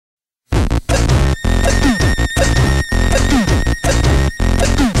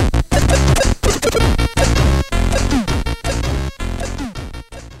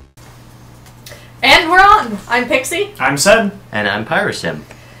And we're on! I'm Pixie. I'm Sid. And I'm Pyrosim.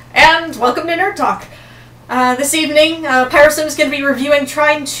 And welcome to Nerd Talk. This evening, Pyrosim is going to be reviewing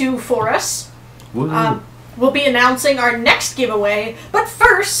Trine 2 for us. We'll be announcing our next giveaway, but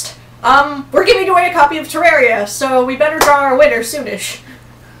first, we're giving away a copy of Terraria, so we better draw our winner soonish.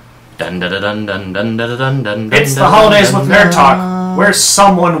 Dun dun dun dun dun dun dun dun. It's the holidays with Nerd Talk, where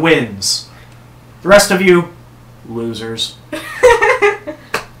someone wins. The rest of you, losers.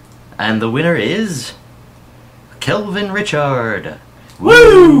 And the winner is Kelvin Richard.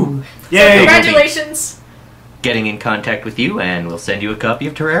 Woo! Yay! Congratulations! Getting in contact with you, and we'll send you a copy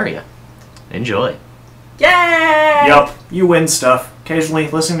of Terraria. Enjoy. Yay! Yup, you win stuff. Occasionally,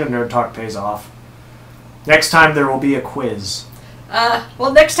 listening to Nerd Talk pays off. Next time, there will be a quiz.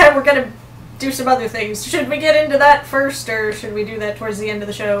 Well, next time we're gonna do some other things. Should we get into that first, or should we do that towards the end of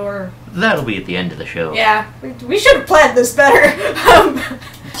the show, or... That'll be at the end of the show. Yeah, we should have planned this better.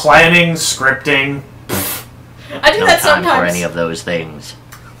 Planning, scripting. I do No that time sometimes. for any of those things.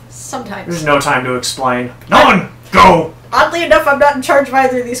 Sometimes. There's no time to explain. No one, go! Oddly enough, I'm not in charge of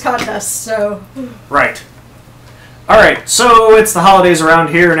either of these contests, so... Right. Alright, so it's the holidays around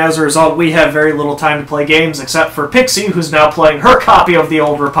here, and as a result, we have very little time to play games, except for Pixie, who's now playing her copy of The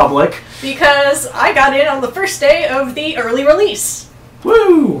Old Republic. Because I got in on the first day of the early release.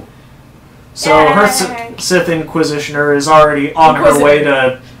 Woo! So Yay. her Sith Inquisitioner is already on her way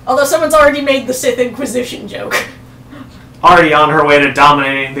to... Although someone's already made the Sith Inquisition joke. Already on her way to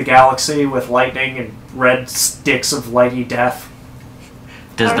dominating the galaxy with lightning and red sticks of lighty death.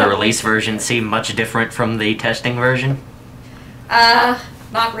 Does the release version seem much different from the testing version?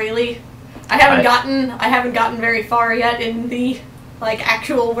 Not really. I haven't gotten very far yet in the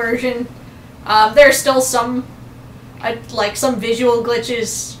actual version. There's still some some visual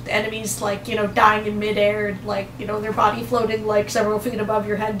glitches, enemies dying in midair, their body floating several feet above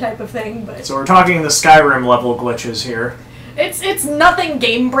your head type of thing, but So we're talking the Skyrim level glitches here. it's nothing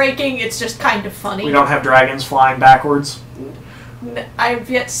game breaking, it's just kind of funny. We don't have dragons flying backwards. I've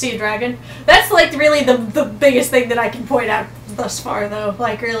yet to see a dragon. That's really the biggest thing that I can point out thus far, though.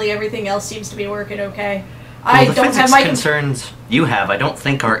 Really everything else seems to be working okay. Well, the physics concerns you have, I don't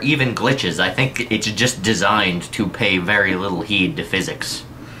think are even glitches. I think it's just designed to pay very little heed to physics.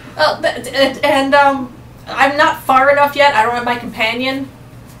 I'm not far enough yet. I don't have my companion,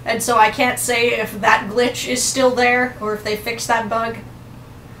 and so I can't say if that glitch is still there or if they fixed that bug.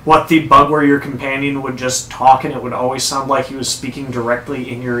 What, the bug where your companion would just talk and it would always sound like he was speaking directly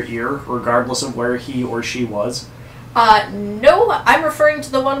in your ear, regardless of where he or she was? No, I'm referring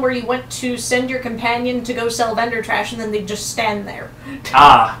to the one where you went to send your companion to go sell vendor trash and then they just stand there.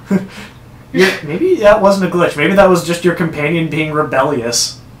 Ah. Maybe that wasn't a glitch. Maybe that was just your companion being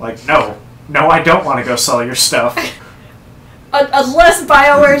rebellious. No, I don't want to go sell your stuff. Unless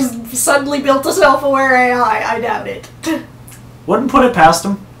BioWare's suddenly built a self-aware AI, I doubt it. Wouldn't put it past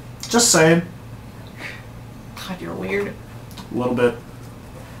him. Just saying. God, you're weird. A little bit.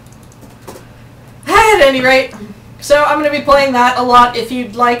 At any rate, so I'm going to be playing that a lot. If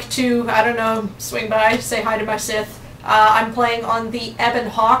you'd like to, I don't know, swing by, say hi to my Sith. I'm playing on the Ebb and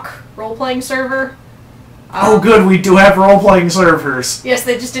Hawk role-playing server. Oh good, we do have role-playing servers. Yes,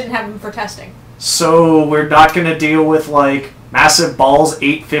 they just didn't have them for testing. So we're not going to deal with, massive balls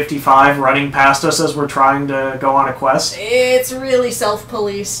 855 running past us as we're trying to go on a quest? It's really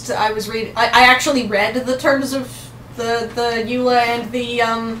self-policed. I actually read the terms of the EULA and the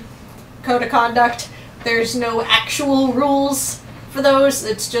Code of Conduct. There's no actual rules for those.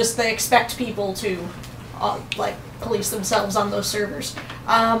 It's just they expect people to, police themselves on those servers.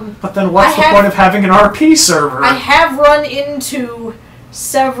 But then what's the point of having an RP server? I have run into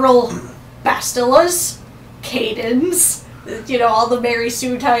several Bastillas, Cadens, all the Mary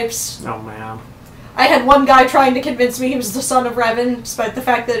Sue types. Oh, man. I had one guy trying to convince me he was the son of Revan, despite the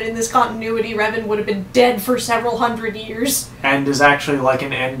fact that in this continuity, Revan would have been dead for several hundred years. And is actually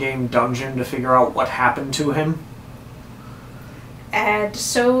an endgame dungeon to figure out what happened to him. And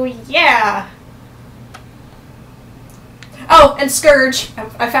so, yeah. Oh, and Scourge.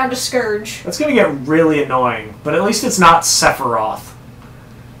 I found a Scourge. That's gonna get really annoying, but at least it's not Sephiroth.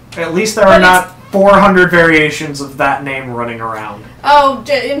 At least there are not 400 variations of that name running around. Oh,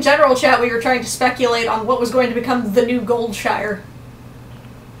 in general chat, we were trying to speculate on what was going to become the new Goldshire.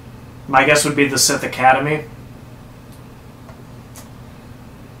 My guess would be the Sith Academy.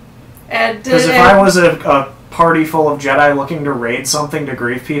 Because if I was a party full of Jedi looking to raid something to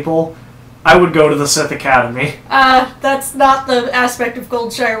grieve people, I would go to the Sith Academy. That's not the aspect of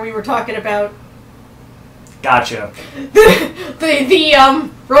Goldshire we were talking about. Gotcha. the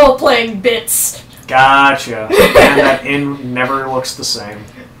role-playing bits. Gotcha. And that inn never looks the same.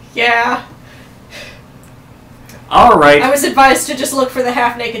 Yeah. Alright. I was advised to just look for the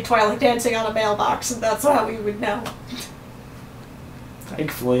half-naked Twilight dancing on a mailbox, and that's how we would know.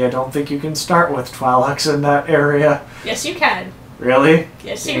 Thankfully, I don't think you can start with Twi'leks in that area. Yes, you can. Really?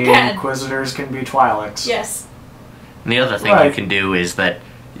 Yes, you the can. Inquisitors can be Twi'leks. Yes. And the other thing you can do is that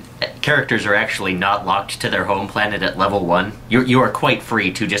characters are actually not locked to their home planet at level 1. You are quite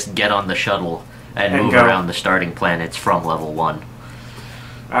free to just get on the shuttle and move around the starting planets from level 1.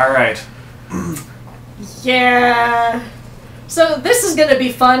 Alright. Yeah. So this is gonna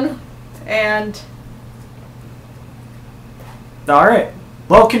be fun, and... Alright.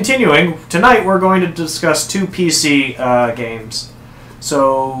 Well, continuing, tonight we're going to discuss 2 PC games.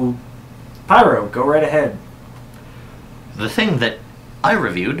 So, Pyro, go right ahead. The thing that I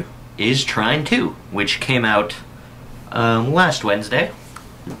reviewed is Trine 2, which came out last Wednesday.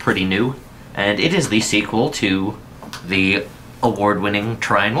 Pretty new. And it is the sequel to the award-winning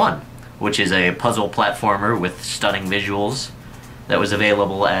Trine 1, which is a puzzle platformer with stunning visuals that was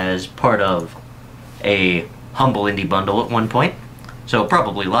available as part of a humble indie bundle at one point. So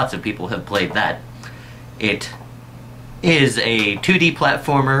probably lots of people have played that. It is a 2D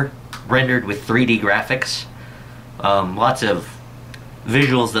platformer rendered with 3D graphics. Lots of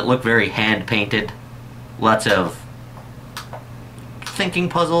visuals that look very hand-painted. Lots of thinking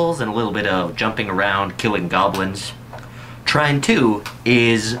puzzles and a little bit of jumping around, killing goblins. Trine 2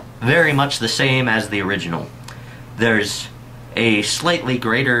 is very much the same as the original. There's a slightly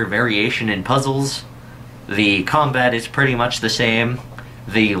greater variation in puzzles. The combat is pretty much the same.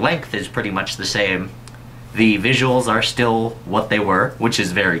 The length is pretty much the same. The visuals are still what they were, which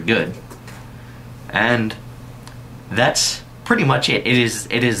is very good. And that's pretty much it.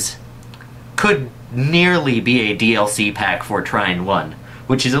 It could nearly be a DLC pack for Trine 1,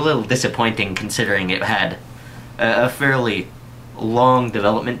 which is a little disappointing considering it had a fairly long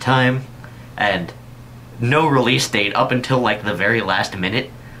development time and no release date up until like the very last minute.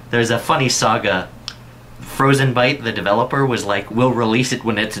 There's a funny saga. Frozen Byte, the developer, was like, we'll release it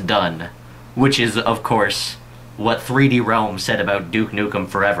when it's done, which is, of course, what 3D Realm said about Duke Nukem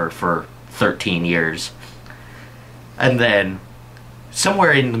Forever for 13 years. And then,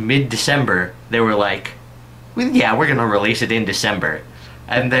 somewhere in mid-December, they were like, well, yeah, we're gonna release it in December.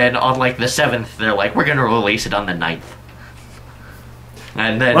 And then on like the 7th, they're like, we're gonna release it on the 9th.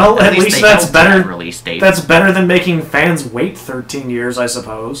 And then, well, at least that's better. Release date. That's better than making fans wait 13 years, I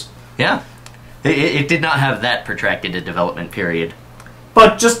suppose. Yeah. It did not have that protracted a development period.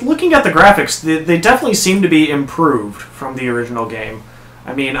 But just looking at the graphics, they definitely seem to be improved from the original game.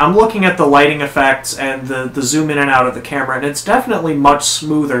 I mean, I'm looking at the lighting effects and the zoom in and out of the camera, and it's definitely much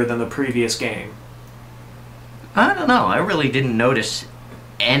smoother than the previous game. I don't know. I really didn't notice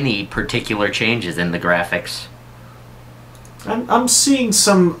any particular changes in the graphics. I'm seeing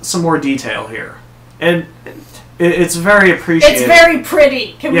some more detail here. And it's very appreciated. It's very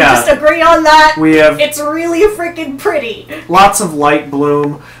pretty. Can we just agree on that? We have. It's really freaking pretty. Lots of light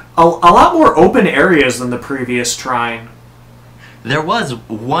bloom. A lot more open areas than the previous Trine. There was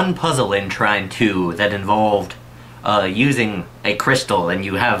one puzzle in Trine 2 that involved using a crystal, and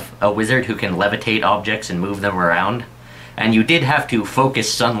you have a wizard who can levitate objects and move them around. And you did have to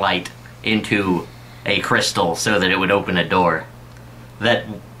focus sunlight into a crystal so that it would open a door. That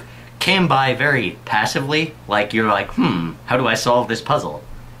came by very passively, like you're like, how do I solve this puzzle?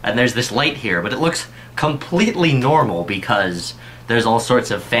 And there's this light here, but it looks completely normal because there's all sorts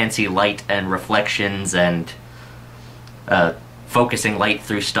of fancy light and reflections and focusing light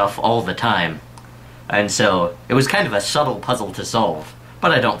through stuff all the time. And so it was kind of a subtle puzzle to solve,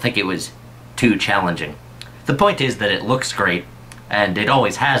 but I don't think it was too challenging. The point is that it looks great, and it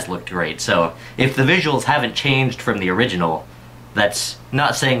always has looked great, so if the visuals haven't changed from the original, that's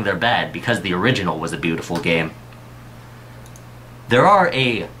not saying they're bad, because the original was a beautiful game. There are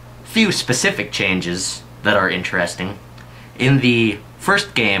a few specific changes that are interesting. In the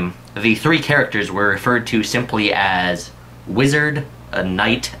first game, the 3 characters were referred to simply as Wizard, a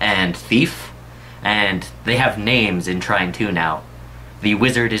Knight, and Thief, and they have names in Trine 2 now. The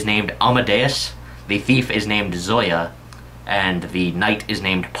Wizard is named Amadeus, the Thief is named Zoya, and the Knight is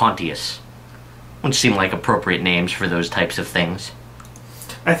named Pontius, which seem like appropriate names for those types of things.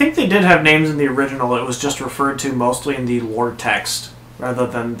 I think they did have names in the original. It was just referred to mostly in the lore text rather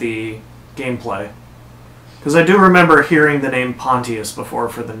than the gameplay. Because I do remember hearing the name Pontius before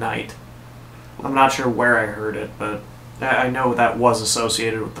for the Knight. I'm not sure where I heard it, but I know that was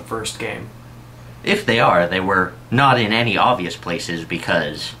associated with the first game. If they are, they were not in any obvious places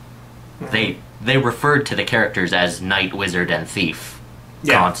because they referred to the characters as Knight, Wizard, and Thief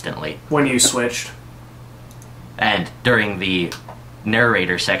constantly. When you switched. And during the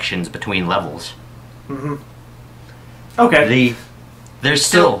narrator sections between levels. Okay. There's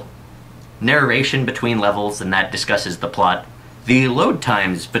still narration between levels, and that discusses the plot. The load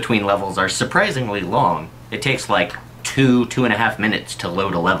times between levels are surprisingly long. It takes like 2.5 minutes to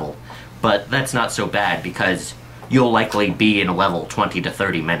load a level. But that's not so bad, because you'll likely be in a level 20 to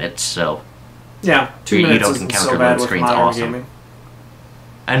 30 minutes, so... Yeah, 2 you minutes don't isn't encounter so bad load with screens. modern Awesome. gaming.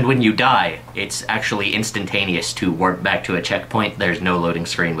 And when you die, it's actually instantaneous to warp back to a checkpoint. There's no loading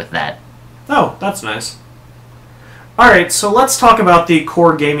screen with that. Oh, that's nice. Alright, so let's talk about the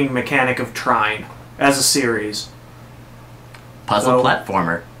core gaming mechanic of Trine as a series. Puzzle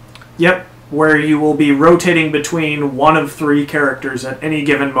platformer. Yep, where you will be rotating between one of 3 characters at any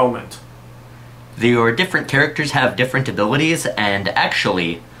given moment. Your different characters have different abilities, and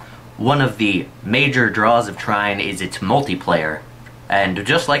actually, one of the major draws of Trine is its multiplayer. And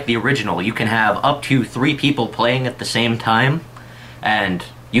just like the original, you can have up to 3 people playing at the same time, and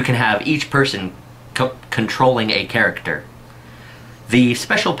you can have each person controlling a character. The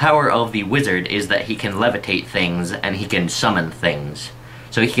special power of the wizard is that he can levitate things and he can summon things.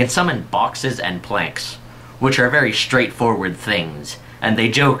 So he can summon boxes and planks, which are very straightforward things, and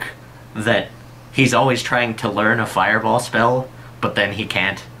they joke that he's always trying to learn a fireball spell, but then he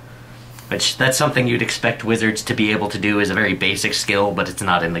can't. Which, that's something you'd expect wizards to be able to do as a very basic skill, but it's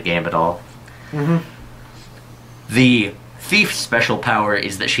not in the game at all. Mm-hmm. The thief's special power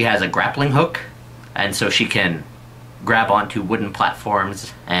is that she has a grappling hook, and so she can grab onto wooden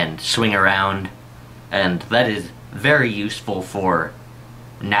platforms and swing around, and that is very useful for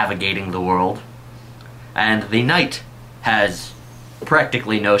navigating the world. And the knight has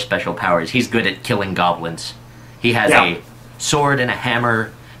practically no special powers. He's good at killing goblins. He has a sword and a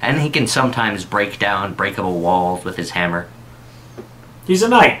hammer, and he can sometimes break down breakable walls with his hammer. He's a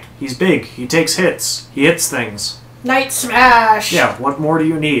knight. He's big. He takes hits. He hits things. Knight smash! Yeah, what more do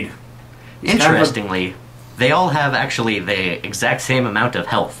you need? He's Interestingly, they all have actually the exact same amount of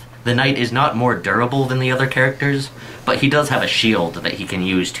health. The knight is not more durable than the other characters, but he does have a shield that he can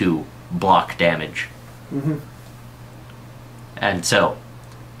use to block damage. Mm-hmm. And so,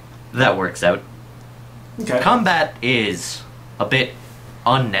 that works out. Okay. Combat is a bit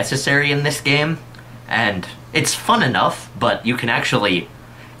unnecessary in this game, and it's fun enough, but you can actually,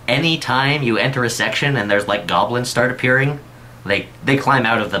 anytime you enter a section and there's like goblins start appearing, they climb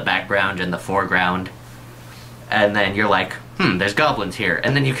out of the background and the foreground, and then you're like, there's goblins here,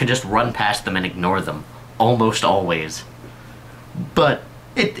 and then you can just run past them and ignore them, almost always. But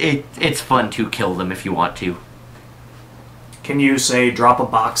it's fun to kill them if you want to. Can you, say, drop a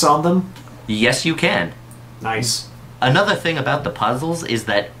box on them? Yes, you can. Nice. Another thing about the puzzles is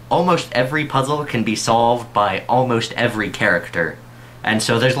that almost every puzzle can be solved by almost every character. And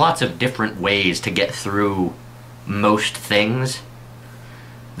so there's lots of different ways to get through most things.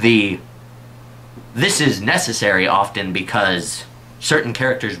 This is necessary often because certain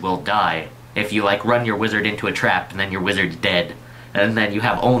characters will die. If you, like, run your wizard into a trap and then your wizard's dead, and then you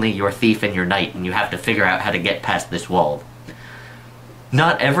have only your thief and your knight, and you have to figure out how to get past this wall.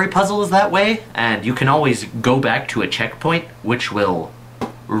 Not every puzzle is that way, and you can always go back to a checkpoint, which will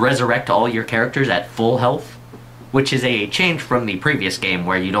resurrect all your characters at full health, which is a change from the previous game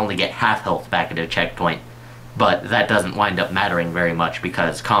where you'd only get half health back at a checkpoint. But that doesn't wind up mattering very much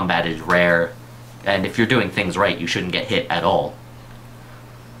because combat is rare, and if you're doing things right, you shouldn't get hit at all.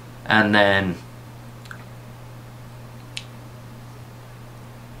 And then...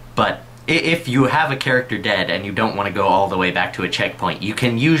 But if you have a character dead and you don't want to go all the way back to a checkpoint, you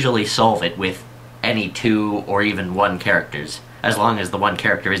can usually solve it with any 2 or even 1 characters, as long as the 1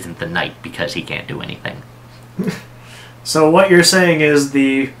 character isn't the knight, because he can't do anything. So what you're saying is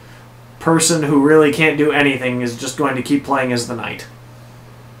the person who really can't do anything is just going to keep playing as the knight.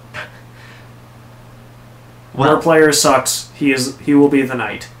 Well, Your player sucks, he will be the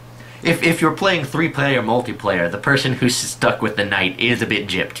knight. If you're playing 3-player multiplayer, the person who's stuck with the knight is a bit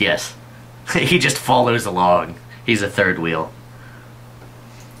gypped, yes. He just follows along. He's a third wheel.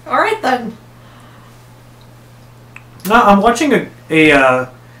 Alright then. No, I'm watching a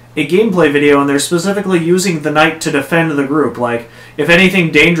gameplay video, and they're specifically using the knight to defend the group. Like, if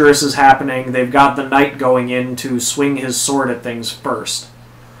anything dangerous is happening, they've got the knight going in to swing his sword at things first.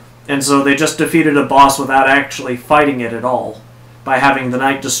 And so they just defeated a boss without actually fighting it at all, by having the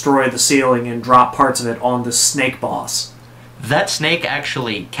knight destroy the ceiling and drop parts of it on the snake boss. That snake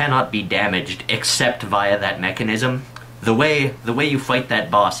actually cannot be damaged except via that mechanism. The way you fight that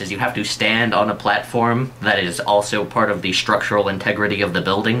boss is you have to stand on a platform that is also part of the structural integrity of the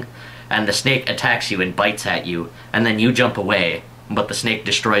building, and the snake attacks you and bites at you, and then you jump away, but the snake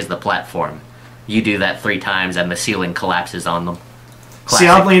destroys the platform. You do that 3 times and the ceiling collapses on them. See,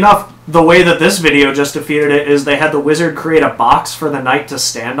 oddly enough, the way that this video just defeated it is they had the wizard create a box for the knight to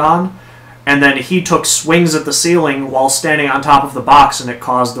stand on, and then he took swings at the ceiling while standing on top of the box, and it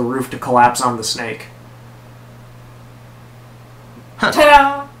caused the roof to collapse on the snake. Huh.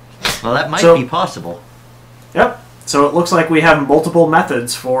 Ta-da! Well, that might be possible. Yep. So it looks like we have multiple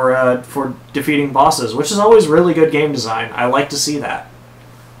methods for defeating bosses, which is always really good game design. I like to see that.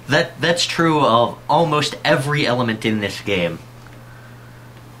 That's true of almost every element in this game.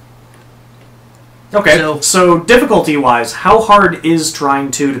 Okay, so difficulty-wise, how hard is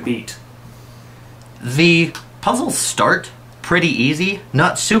Trine 2 to beat? The puzzles start pretty easy.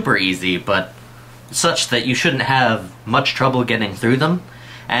 Not super easy, but such that you shouldn't have much trouble getting through them.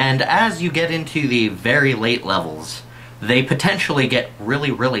 And as you get into the very late levels, they potentially get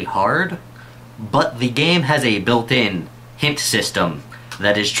really, really hard, but the game has a built-in hint system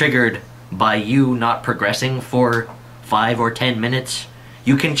that is triggered by you not progressing for 5 or 10 minutes.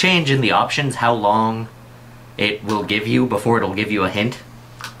 You can change in the options how long it will give you before it'll give you a hint.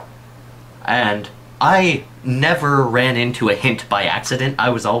 And I never ran into a hint by accident. I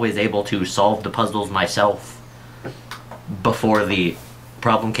was always able to solve the puzzles myself before the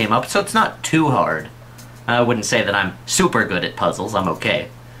problem came up, so it's not too hard. I wouldn't say that I'm super good at puzzles, I'm okay.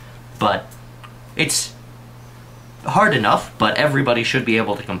 But it's hard enough, but everybody should be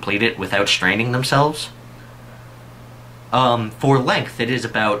able to complete it without straining themselves. For length, it is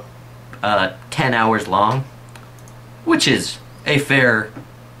about 10 hours long, which is a fair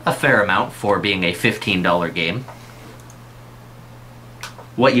amount for being a $15 game.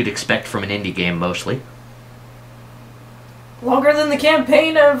 What you'd expect from an indie game, mostly. Longer than the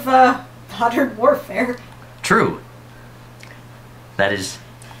campaign of Modern Warfare. True. That is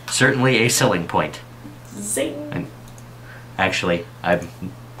certainly a selling point. Zing. And actually,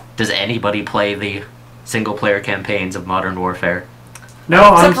 does anybody play the single-player campaigns of Modern Warfare?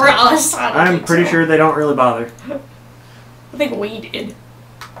 No, Except for us. I'm pretty sure they don't really bother. I think we did.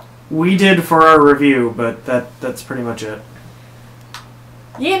 We did for our review, but that's pretty much it.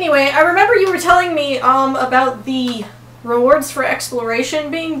 Yeah, anyway, I remember you were telling me about the rewards for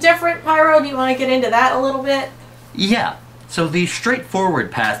exploration being different, Pyro. Do you want to get into that a little bit? Yeah. So the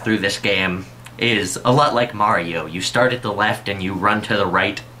straightforward path through this game is a lot like Mario. You start at the left and you run to the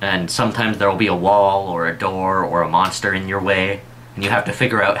right, and sometimes there will be a wall or a door or a monster in your way, and you have to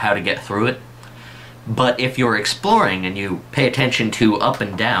figure out how to get through it. But if you're exploring and you pay attention to up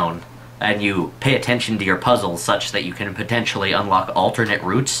and down, and you pay attention to your puzzles such that you can potentially unlock alternate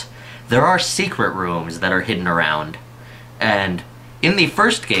routes, there are secret rooms that are hidden around. And in the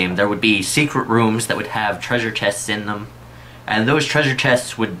first game, there would be secret rooms that would have treasure chests in them, and those treasure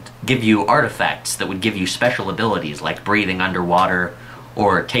chests would give you artifacts that would give you special abilities, like breathing underwater,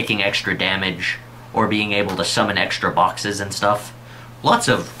 or taking extra damage, or being able to summon extra boxes and stuff. Lots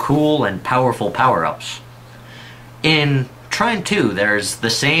of cool and powerful power-ups. In Trine 2, there's the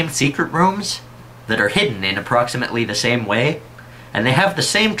same secret rooms that are hidden in approximately the same way, and they have the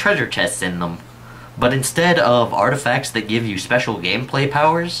same treasure chests in them, but instead of artifacts that give you special gameplay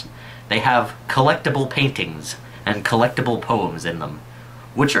powers, they have collectible paintings and collectible poems in them,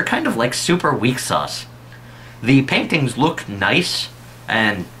 which are kind of like super weak sauce. The paintings look nice,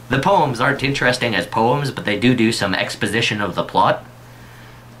 and the poems aren't interesting as poems, but they do some exposition of the plot.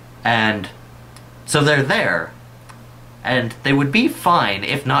 And so they're there, and they would be fine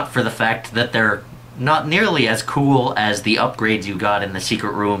if not for the fact that they're not nearly as cool as the upgrades you got in the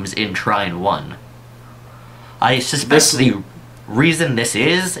secret rooms in Trine 1. I suspect the reason this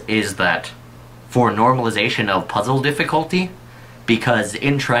is that for normalization of puzzle difficulty, because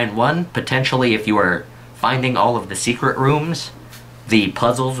in Trine 1, potentially if you were finding all of the secret rooms, the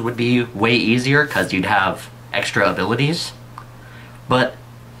puzzles would be way easier because you'd have extra abilities. But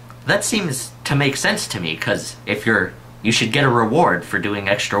that seems to make sense to me, because if you should get a reward for doing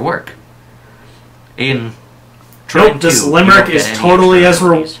extra work. In Trine 2, this limerick is totally as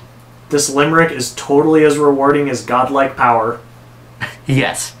rewarding as godlike power.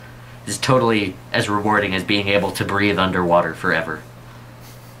 Yes, it's totally as rewarding as being able to breathe underwater forever.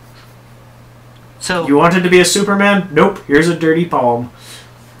 So you wanted to be a Superman? Nope. Here's a dirty poem.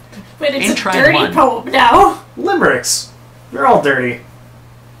 But it's a dirty poem now. Limericks. They're all dirty.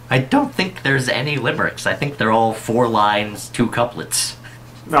 I don't think there's any limericks. I think they're all 4 lines, 2 couplets.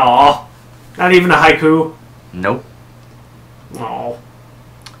 Aw. Not even a haiku? Nope. Aw.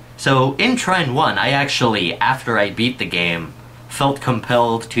 So, in Trine 1, I actually, after I beat the game, felt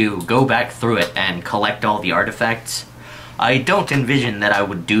compelled to go back through it and collect all the artifacts. I don't envision that I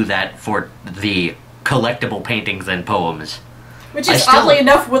would do that for the collectible paintings and poems. Which is, oddly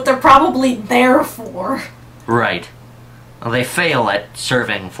enough, what they're probably there for. Right. Well, they fail at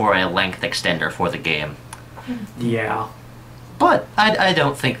serving for a length extender for the game. Yeah. But I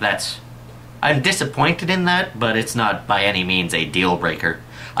don't think that's... I'm disappointed in that, but it's not by any means a deal breaker.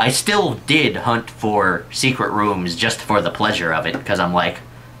 I still did hunt for secret rooms just for the pleasure of it, because I'm like,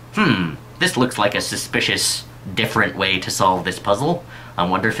 this looks like a suspicious, different way to solve this puzzle. I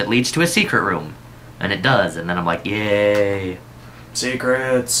wonder if it leads to a secret room. And it does, and then I'm like, yay.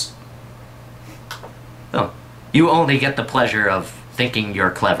 Secrets. Oh, you only get the pleasure of thinking you're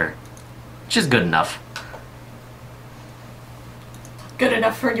clever, which is good enough. Good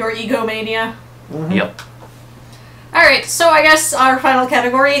enough for your egomania. Mm-hmm. Yep. Alright, so I guess our final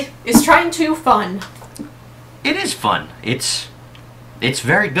category is trying to fun. It is fun. It's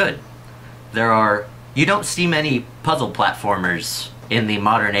very good. You don't see many puzzle platformers in the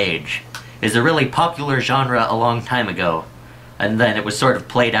modern age. It's a really popular genre a long time ago, and then it was sort of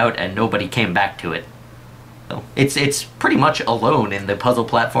played out and nobody came back to it. So it's pretty much alone in the puzzle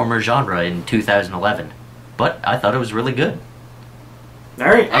platformer genre in 2011, but I thought it was really good.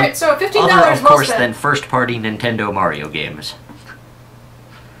 Alright, so $15 Other, of well course, spent. than first-party Nintendo Mario games.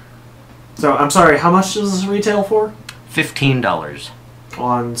 so I'm sorry, how much does this retail for? $15.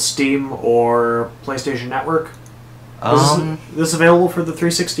 On Steam or PlayStation Network? Is this available for the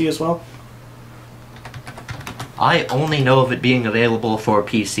 360 as well? I only know of it being available for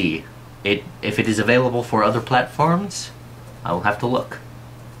PC. If it is available for other platforms, I will have to look.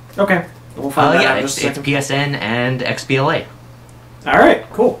 Okay, we'll find that out in it's just a second. PSN and XBLA. Alright,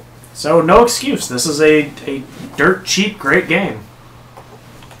 cool. So, no excuse. This is a dirt cheap, great game.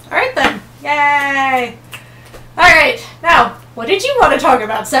 Alright then. Yay! Alright, now, what did you want to talk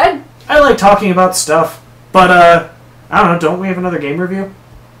about, Sed? I like talking about stuff, but, I don't know, don't we have another game review?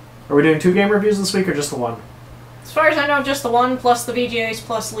 Are we doing 2 game reviews this week, or just the one? As far as I know, just the one, plus the VGAs,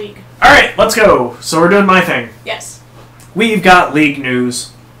 plus League. Alright, let's go. So we're doing my thing. Yes. We've got League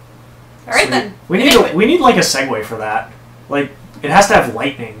news. Alright So then. We need like a segue for that. Like, it has to have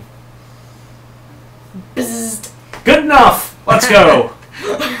lightning. Bzzzt. Good enough! Let's go!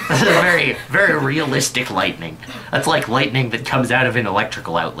 That's a very, very realistic lightning. That's like lightning that comes out of an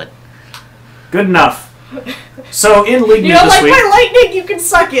electrical outlet. Good enough. So, in League You news don't this like week, my lightning, you can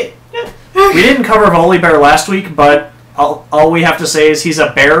suck it! we didn't cover Volibear last week, but all we have to say is he's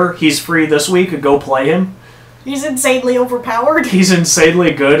a bear, he's free this week, go play him. He's insanely overpowered. He's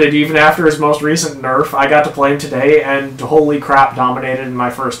insanely good, and even after his most recent nerf, I got to play him today, and holy crap, dominated in my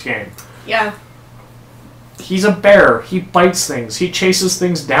first game. Yeah. He's a bear. He bites things. He chases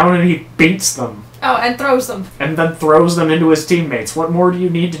things down, and he beats them. Oh, and throws them. And then throws them into his teammates. What more do you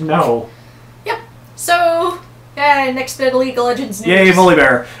need to know? Yep. So, next bit of League of Legends news. Yay,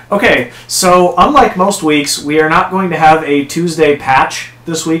 Volibear. Okay, so unlike most weeks, we are not going to have a Tuesday patch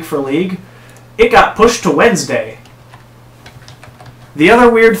this week for League. It got pushed to Wednesday. The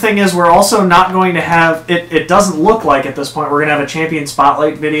other weird thing is we're also not going to have... It doesn't look like at this point we're going to have a champion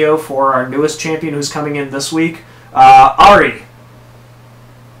spotlight video for our newest champion who's coming in this week. Ari.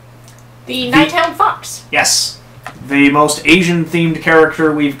 The Nighthound Fox. Yes. The most Asian-themed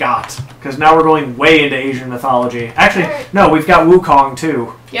character we've got. Because now we're going way into Asian mythology. Actually, Alright. no, we've got Wukong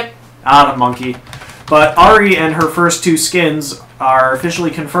too. Yep. The monkey. But Ari and her first 2 skins are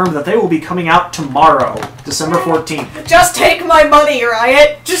officially confirmed that they will be coming out tomorrow, December 14th. Just take my money,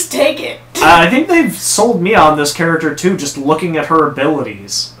 Riot. Just take it. I think they've sold me on this character too, just looking at her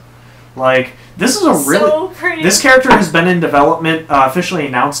abilities. Like, this is a really... So pretty. This character has been in development, officially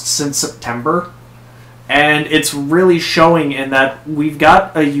announced since September, and it's really showing in that we've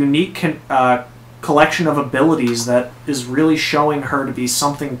got a unique collection of abilities that is really showing her to be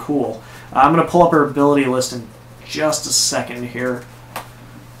something cool. I'm going to pull up her ability list in just a second here.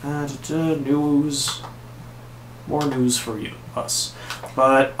 News. More news for us.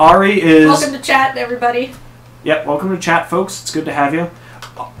 But Ari is... Welcome to chat, everybody. Yep, welcome to chat, folks. It's good to have you.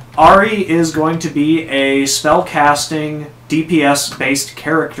 Ari is going to be a spellcasting, DPS-based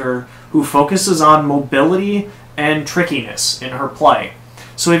character who focuses on mobility and trickiness in her play.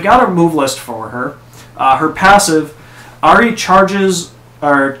 So we've got a move list for her. Her passive, Ari charges...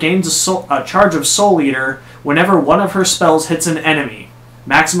 or gains a charge of Soul Eater whenever one of her spells hits an enemy.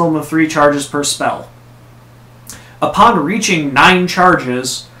 Maximum of 3 charges per spell. Upon reaching 9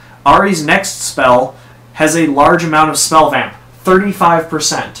 charges, Ari's next spell has a large amount of spell vamp,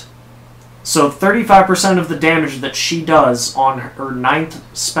 35%. So 35% of the damage that she does on her 9th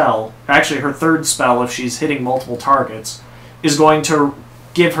spell, actually her 3rd spell if she's hitting multiple targets, is going to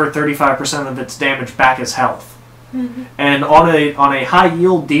give her 35% of its damage back as health. Mm-hmm. And on a high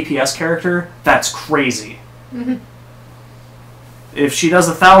yield DPS character, that's crazy. Mm-hmm. If she does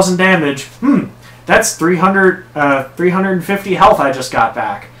 1,000 damage, That's 350 health I just got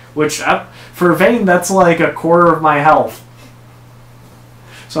back. Which, for Vayne, that's like a quarter of my health.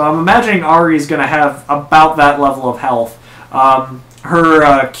 So I'm imagining Ari's going to have about that level of health.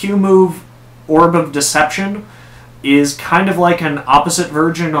 Her Q move, Orb of Deception, is kind of like an opposite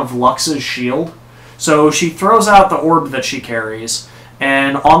version of Lux's shield. So she throws out the orb that she carries,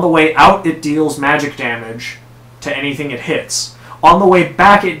 and on the way out it deals magic damage to anything it hits. On the way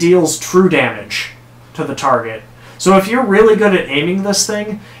back it deals true damage to the target. So if you're really good at aiming this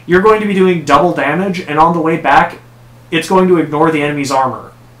thing, you're going to be doing double damage, and on the way back, it's going to ignore the enemy's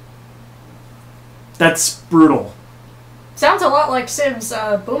armor. That's brutal. Sounds a lot like Civ's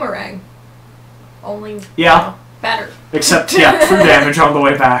Boomerang. Only, yeah, better. Except, yeah, true damage on the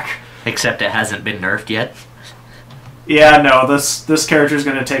way back. Except it hasn't been nerfed yet. Yeah, no, this character's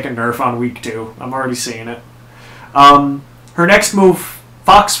going to take a nerf on week 2. I'm already seeing it. Her next move,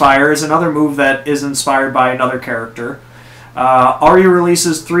 Foxfire, is another move that is inspired by another character. Ari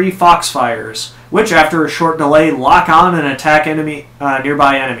releases 3 Foxfires, which after a short delay lock on and attack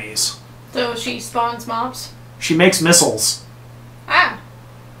nearby enemies. So she spawns mobs? She makes missiles. Ah.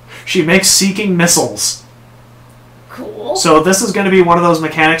 She makes seeking missiles. Cool. So this is going to be one of those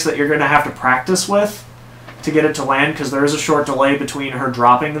mechanics that you're going to have to practice with to get it to land, because there is a short delay between her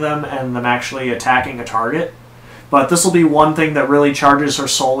dropping them and them actually attacking a target. But this will be one thing that really charges her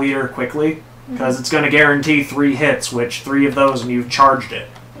Soul Eater quickly, because it's going to guarantee 3 hits, which 3 of those and you've charged it.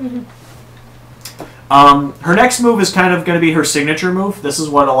 Her next move is kind of going to be her signature move. This is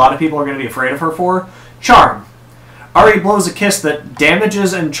what a lot of people are going to be afraid of her for. Charm. Ari blows a kiss that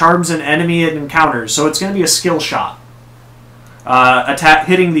damages and charms an enemy it encounters, so it's going to be a skill shot.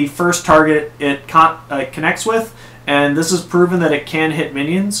 Hitting the first target it connects with, and this is proven that it can hit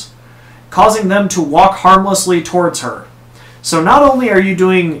minions, causing them to walk harmlessly towards her. So not only are you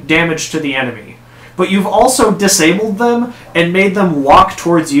doing damage to the enemy, but you've also disabled them and made them walk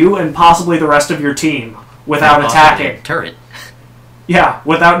towards you and possibly the rest of your team without attacking. Turret. Yeah,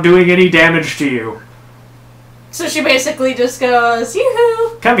 without doing any damage to you. So she basically just goes,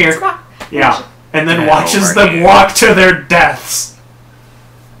 yoo-hoo! Come here. Yeah. And then Get watches over them here. walk to their deaths.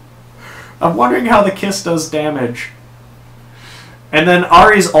 I'm wondering how the kiss does damage. And then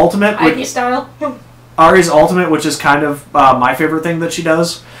Ari's ultimate... Ivy style. Ari's ultimate, which is kind of my favorite thing that she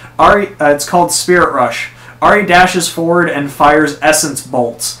does. It's called Spirit Rush. Ari dashes forward and fires Essence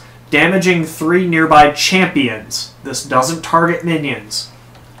Bolts, damaging 3 nearby champions. This doesn't target minions.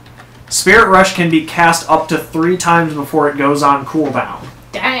 Spirit Rush can be cast up to 3 times before it goes on cooldown.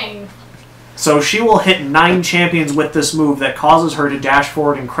 Dang. So she will hit 9 champions with this move that causes her to dash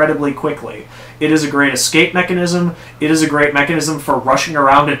forward incredibly quickly. It is a great escape mechanism. It is a great mechanism for rushing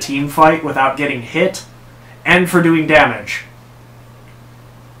around a team fight without getting hit, and for doing damage.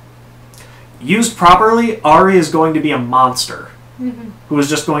 Used properly, Ari is going to be a monster who is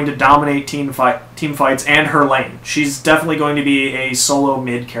just going to dominate team fights and her lane. She's definitely going to be a solo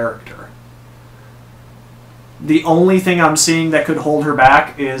mid character. The only thing I'm seeing that could hold her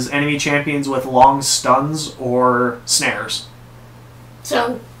back is enemy champions with long stuns or snares.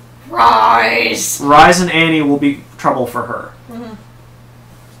 So, Rise. Rise and Annie will be trouble for her.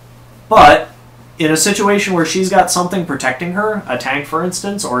 But in a situation where she's got something protecting her, a tank for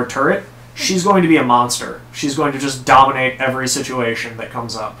instance, or a turret, she's going to be a monster. She's going to just dominate every situation that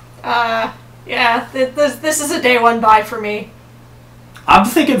comes up. Yeah, this is a day 1 buy for me. I'm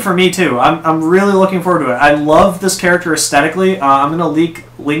thinking for me too. I'm really looking forward to it. I love this character aesthetically. I'm going to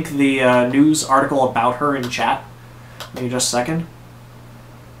link the news article about her in chat. Give me just a second.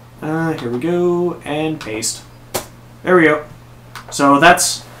 Here we go, and paste. There we go. So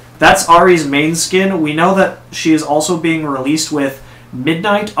that's Ari's main skin. We know that she is also being released with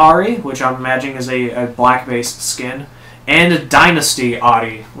Midnight Ari, which I'm imagining is a black-based skin, and Dynasty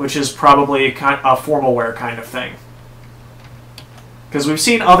Ari, which is probably a formal wear kind of thing. Because we've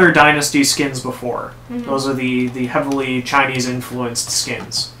seen other Dynasty skins before. Those are the heavily Chinese-influenced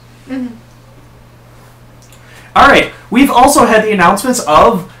skins. Alright, we've also had the announcements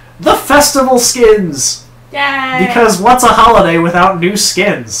of the festival skins! Yay! Because what's a holiday without new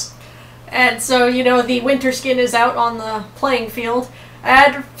skins? And so, you know, the winter skin is out on the playing field.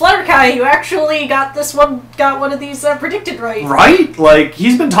 And Flutterkai, you actually got one of these predicted right. Right? Like,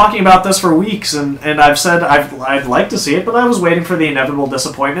 he's been talking about this for weeks, and I've said I'd like to see it, but I was waiting for the inevitable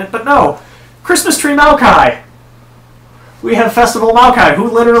disappointment. But no! Christmas Tree Maokai! We have Festival Maokai, who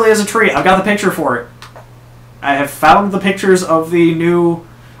literally is a tree. I've got the picture for it. I have found the pictures of the new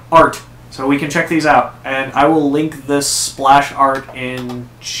art, so we can check these out. And I will link this splash art in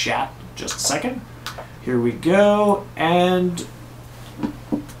chat. Just a second. Here we go, and...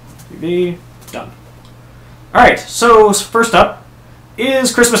 Done. Alright, so first up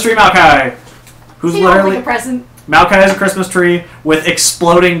is Christmas Tree Maokai. Who's He literally... like a present. Maokai is a Christmas tree with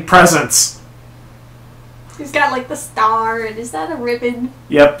exploding presents. He's got like the star, and is that a ribbon?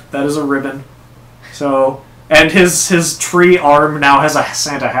 Yep, that is a ribbon. So, and his tree arm now has a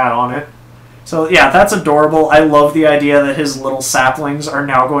Santa hat on it. So yeah, that's adorable. I love the idea that his little saplings are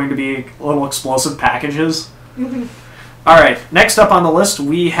now going to be little explosive packages. Alright, next up on the list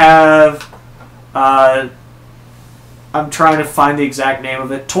we have... I'm trying to find the exact name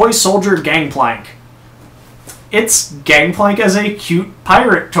of it. Toy Soldier Gangplank. It's Gangplank as a cute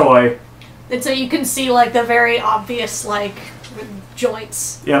pirate toy. And so you can see like the very obvious like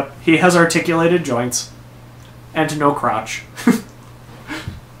joints. Yep, he has articulated joints. And no crotch.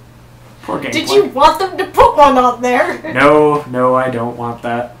 Poor Gangplank. Did you want them to put one on there? No, I don't want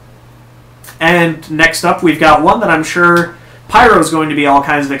that. And next up, we've got one that I'm sure Pyro's going to be all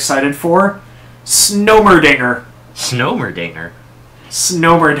kinds of excited for. Snowmerdinger. Snowmerdinger?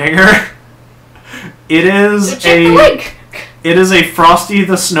 Snowmerdinger. It is It is a Frosty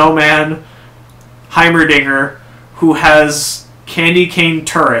the Snowman Heimerdinger who has candy cane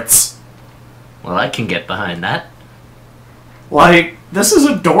turrets. Well, I can get behind that. Like, this is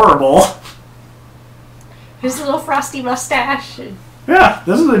adorable. His little frosty mustache. Yeah,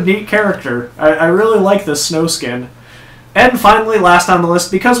 this is a neat character. I really like this snow skin. And finally, last on the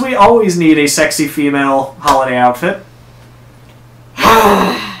list, because we always need a sexy female holiday outfit.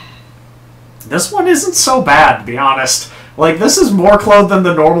 This one isn't so bad, to be honest. Like, this is more clothed than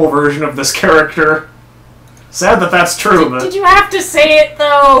the normal version of this character. Sad that that's true, but... Did you have to say it,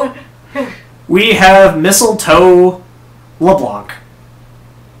 though? We have Mistletoe LeBlanc,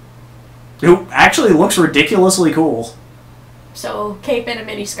 who actually looks ridiculously cool. So, cape and a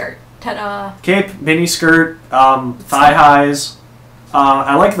miniskirt. Ta-da. Cape, miniskirt, thigh highs.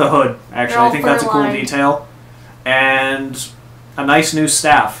 I like the hood, actually. I think that's a cool detail. And a nice new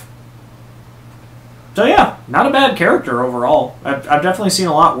staff. So yeah, not a bad character overall. I've definitely seen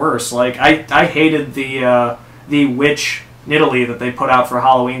a lot worse. Like, I hated the witch Nidalee that they put out for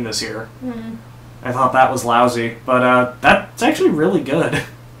Halloween this year. Mm-hmm. I thought that was lousy, but that's actually really good.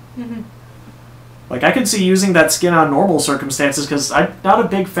 Mm-hmm. Like, I could see using that skin on normal circumstances, because I'm not a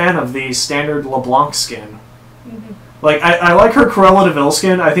big fan of the standard LeBlanc skin. Mm-hmm. Like, I like her Cruella de Vil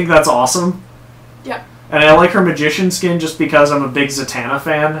skin. I think that's awesome. Yeah. And I like her Magician skin just because I'm a big Zatanna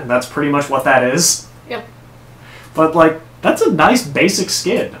fan, and that's pretty much what that is. Yep. But, like, that's a nice basic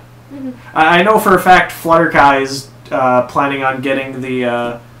skin. Mm-hmm. I know for a fact Flutterkai is planning on getting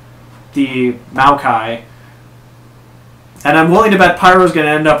the Maokai. And I'm willing to bet Pyro's going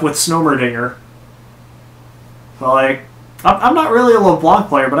to end up with Snowmerdinger. So, like, I'm not really a LeBlanc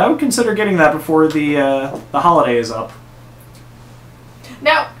player, but I would consider getting that before the holiday is up.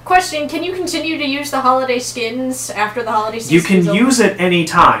 Now, question, can you continue to use the holiday skins after the holiday season You can use it any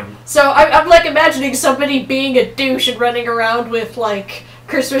time. So, I'm like imagining somebody being a douche and running around with, like,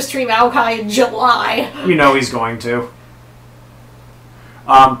 Christmas Tree Maokai in July. You know he's going to.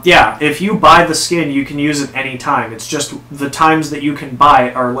 Yeah, if you buy the skin, you can use it any time. It's just the times that you can buy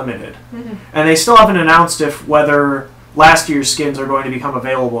it are limited. Mm-hmm. And they still haven't announced whether last year's skins are going to become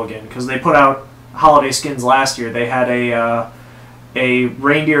available again, because they put out holiday skins last year. They had a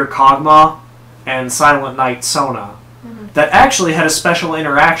Reindeer Kog'Maw and Silent Night Sona that actually had a special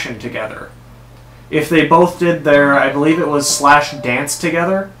interaction together. If they both did their, I believe it was /dance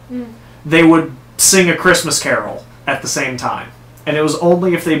together, they would sing a Christmas carol at the same time. And it was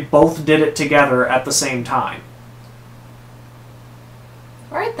only if they both did it together at the same time.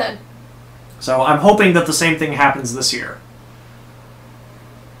 Alright then. So I'm hoping that the same thing happens this year.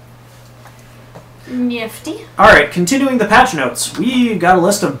 Nifty. Alright, continuing the patch notes. We got a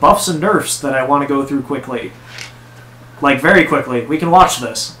list of buffs and nerfs that I want to go through quickly. Like, very quickly. We can watch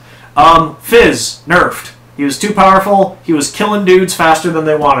this. Fizz, nerfed. He was too powerful. He was killing dudes faster than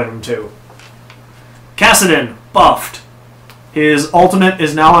they wanted him to. Cassidon, buffed. His ultimate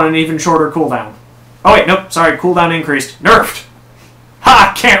is now on an even shorter cooldown. Oh wait, nope, sorry, cooldown increased. Nerfed!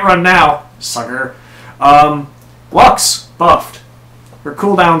 Ha! Can't run now, sucker. Lux, buffed. Her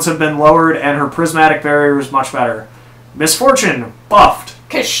cooldowns have been lowered and her prismatic barrier is much better. Misfortune, buffed.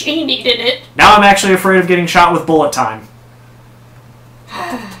 'Cause she needed it. Now I'm actually afraid of getting shot with bullet time.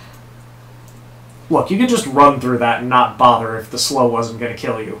 Look, you could just run through that and not bother if the slow wasn't going to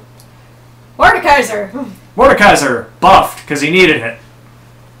kill you. Mordekaiser. Mordekaiser, buffed, because he needed it.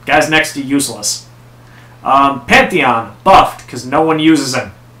 Guy's next to useless. Pantheon, buffed, because no one uses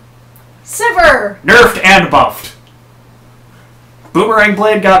him. Sivir. Nerfed and buffed. Boomerang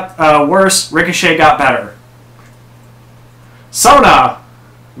Blade got worse, Ricochet got better. Sona,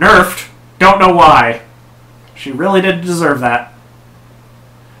 nerfed, Don't know why. She really didn't deserve that.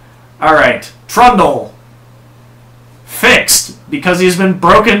 Alright. Trundle. Fixed, because he's been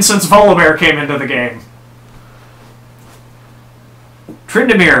broken since Volibear came into the game.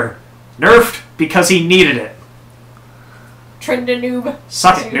 Tryndamere. Nerfed, because he needed it. Trindanoob.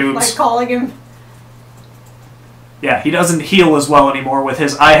 Suck it, noobs. Like calling him. Yeah, he doesn't heal as well anymore with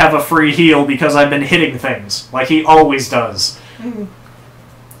his I have a free heal because I've been hitting things, like he always does.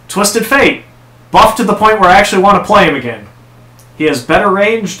 Twisted Fate. Buffed to the point where I actually want to play him again. He has better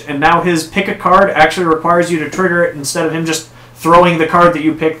ranged, and now his pick a card actually requires you to trigger it instead of him just throwing the card that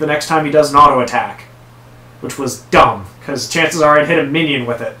you pick the next time he does an auto attack. Which was dumb, because chances are I'd hit a minion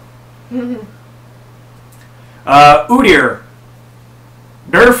with it. Udyr.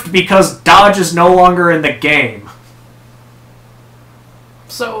 Nerfed because dodge is no longer in the game.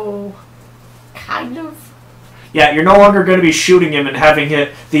 So, kind of? Yeah, you're no longer going to be shooting him and having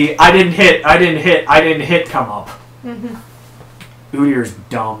the I didn't hit come up. Udyr's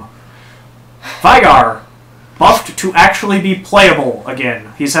dumb. Vigar. Buffed to actually be playable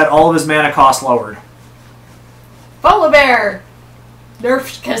again. He's had all of his mana cost lowered. Volibear.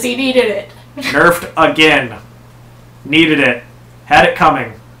 Nerfed because he needed it. Nerfed again. Needed it. Had it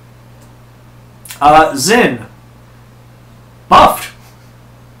coming. Zin. Buffed.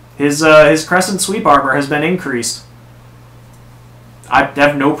 His Crescent Sweep armor has been increased. I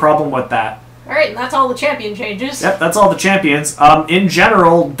have no problem with that. Alright, and that's all the champion changes. Yep, that's all the champions. In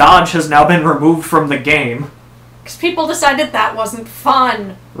general, dodge has now been removed from the game. Because people decided that wasn't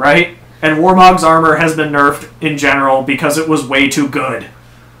fun. Right? And Warmog's armor has been nerfed in general because it was way too good.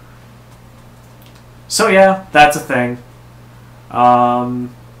 So yeah, that's a thing. Trying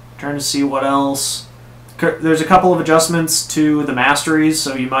to see what else. There's a couple of adjustments to the masteries,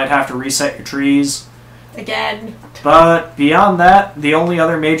 so you might have to reset your trees. Again. But beyond that, the only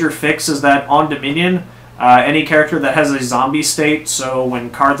other major fix is that on Dominion, any character that has a zombie state, so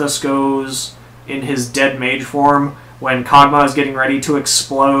when Karthus goes in his dead mage form, when Kog'Maw is getting ready to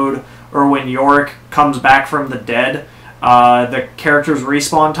explode, or when Yorick comes back from the dead, the character's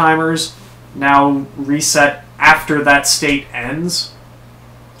respawn timers now reset after that state ends,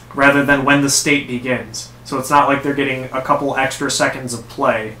 rather than when the state begins. So it's not like they're getting a couple extra seconds of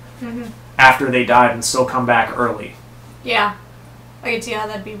play after they died and still come back early. Yeah. I can see how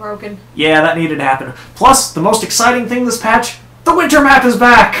that'd be broken. Yeah, that needed to happen. Plus, the most exciting thing this patch, the winter map is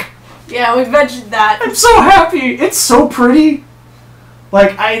back! Yeah, we've mentioned that. I'm so happy! It's so pretty!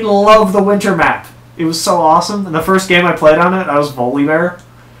 Like, I love the winter map. It was so awesome. And the first game I played on it, I was Volibear.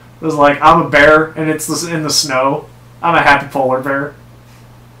 It was like, I'm a bear, and it's in the snow. I'm a happy polar bear.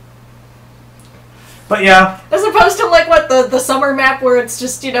 But yeah. As opposed to, like, what, the summer map where it's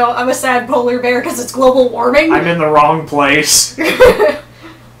just, you know, I'm a sad polar bear because it's global warming? I'm in the wrong place.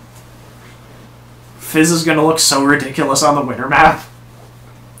 Fizz is gonna look so ridiculous on the winter map.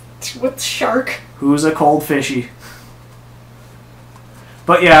 With Shark. Who's a cold fishy?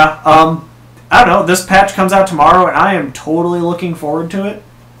 But yeah, I don't know, this patch comes out tomorrow and I am totally looking forward to it.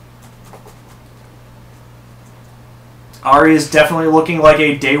 Ari is definitely looking like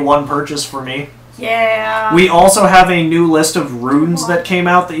a day one purchase for me. Yeah. We also have a new list of runes that came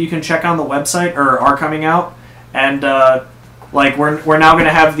out that you can check on the website, or are coming out. And, like, we're now going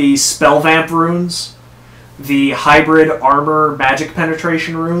to have the Spell Vamp runes, the Hybrid Armor Magic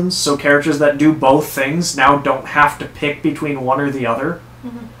Penetration runes, so characters that do both things now don't have to pick between one or the other.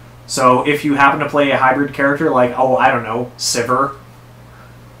 So if you happen to play a hybrid character like, oh, I don't know, Sivir,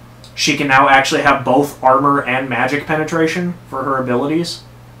 she can now actually have both armor and magic penetration for her abilities.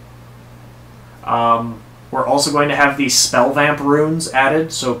 We're also going to have the Spell Vamp runes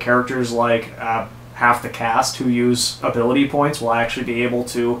added, so characters like half the cast who use ability points will actually be able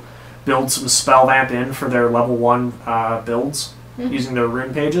to build some Spell Vamp in for their level 1 builds using their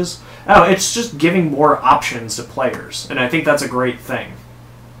rune pages. Oh, it's just giving more options to players, and I think that's a great thing.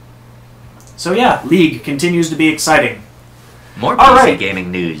 So yeah, League continues to be exciting. More PC gaming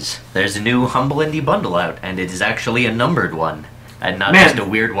news. There's a new Humble Indie bundle out, and it is actually a numbered one, and not just a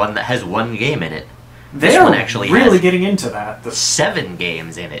weird one that has one game in it. This one actually really has getting into that. 7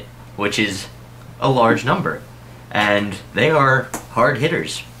 games in it, which is a large number, and they are hard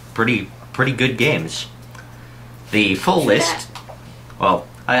hitters. Pretty good games. The full list. Well,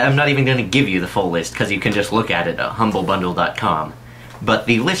 I'm not even going to give you the full list because you can just look at it at humblebundle.com. But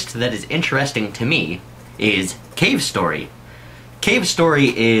the list that is interesting to me is Cave Story. Cave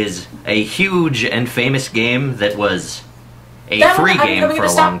Story is a huge and famous game that was a free game for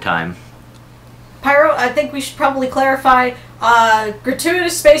a long time. Pyro, I think we should probably clarify,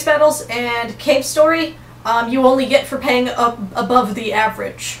 Gratuitous Space Battles and Cave Story you only get for paying up above the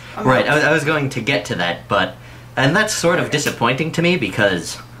average amount. Right, I was going to get to that, and that's sort of disappointing to me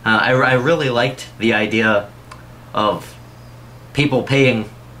because I really liked the idea of people paying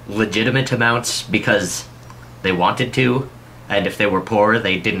legitimate amounts because they wanted to, and if they were poor,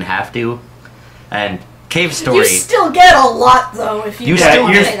 they didn't have to. And Cave Story... You still get a lot, though, if you still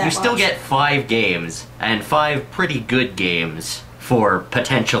pay that much. You still get 5 games, and 5 pretty good games for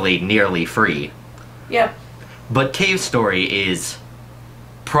potentially nearly free. Yep. But Cave Story is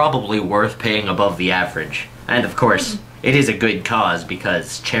probably worth paying above the average. And of course, it is a good cause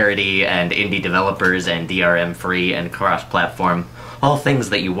because charity and indie developers and DRM free and cross-platform, all things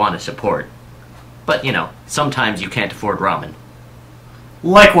that you want to support. But, you know, sometimes you can't afford ramen.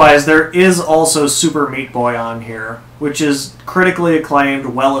 Likewise, there is also Super Meat Boy on here, which is critically acclaimed,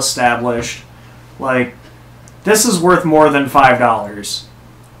 well-established. Like, this is worth more than $5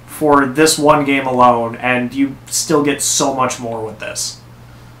 for this one game alone, and you still get so much more with this.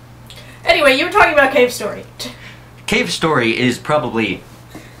 Anyway, you were talking about Cave Story. Cave Story is probably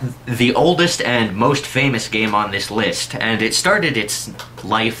the oldest and most famous game on this list, and it started its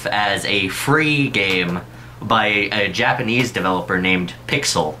life as a free game by a Japanese developer named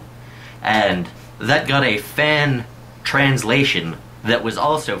Pixel, and that got a fan translation that was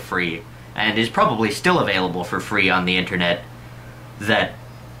also free, and is probably still available for free on the internet, that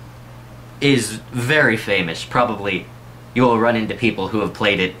is very famous. Probably you'll run into people who have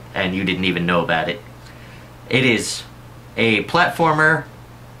played it and you didn't even know about it. It is a platformer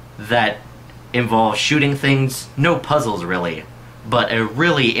that involves shooting things, no puzzles really, but a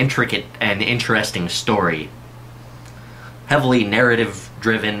really intricate and interesting story. Heavily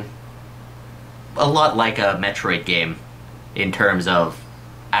narrative-driven, a lot like a Metroid game in terms of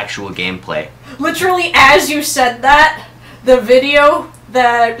actual gameplay. Literally, as you said that, the video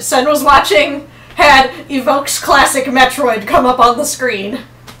that Sen was watching had Evoke's classic Metroid come up on the screen.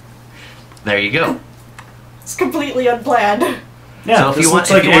 There you go. It's completely unplanned. Yeah, so if this you looks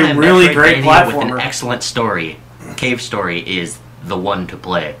want, like a really great Metroidvania with an platformer. excellent story, Cave Story is the one to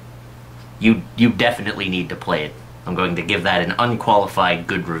play. You definitely need to play it. I'm going to give that an unqualified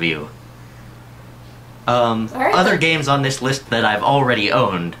good review. Other games on this list that I've already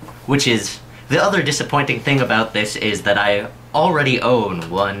owned, which is the other disappointing thing about this is that I already own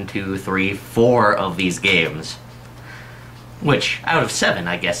 4 of these games. Which, out of 7,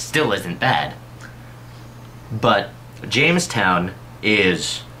 I guess, still isn't bad. But Jamestown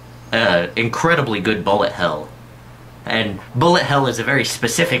is incredibly good bullet hell. And bullet hell is a very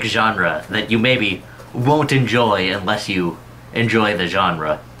specific genre that you maybe won't enjoy unless you enjoy the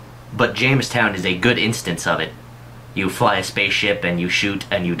genre. But Jamestown is a good instance of it. You fly a spaceship and you shoot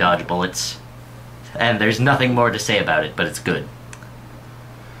and you dodge bullets. And there's nothing more to say about it, but it's good.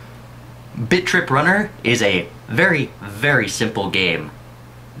 Bit Trip Runner is a very, very simple game.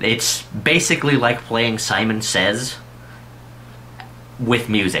 It's basically like playing Simon Says with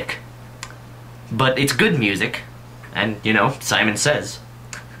music. But it's good music, and, you know, Simon Says.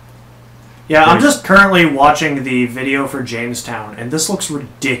 Yeah, I'm just currently watching the video for Jamestown, and this looks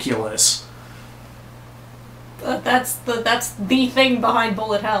ridiculous. That's the thing behind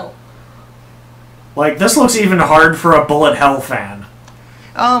Bullet Hell. Like, this looks even hard for a Bullet Hell fan.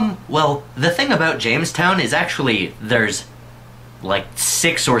 Well, the thing about Jamestown is actually there's like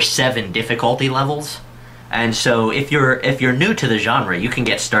 6 or 7 difficulty levels. And so if you're new to the genre, you can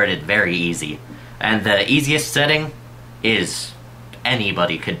get started very easy. And the easiest setting is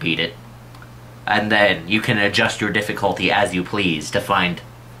anybody could beat it. And then you can adjust your difficulty as you please to find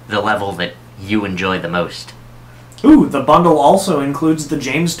the level that you enjoy the most. Ooh, the bundle also includes the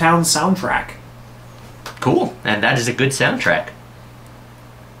Jamestown soundtrack. Cool, and that is a good soundtrack.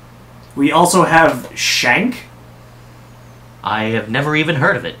 We also have Shank. I have never even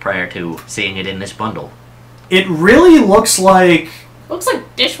heard of it prior to seeing it in this bundle. It really looks like... Looks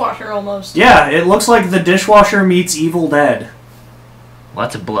like Dishwasher, almost. Yeah, it looks like the Dishwasher meets Evil Dead.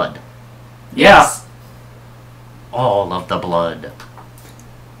 Lots of blood. Yes. All of the blood.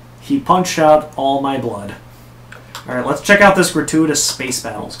 He punched out all my blood. Alright, let's check out this gratuitous space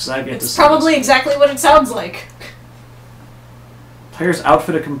battles, because I've yet to It's see probably this. exactly what it sounds like. Players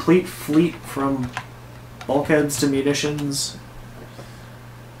outfit a complete fleet from bulkheads to munitions.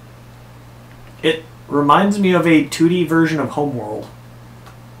 It reminds me of a 2D version of Homeworld.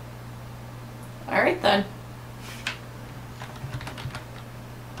 Alright then.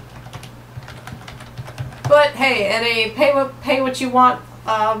 But hey, in a pay what you want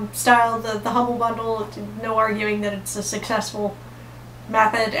style, the Humble Bundle, no arguing that it's a successful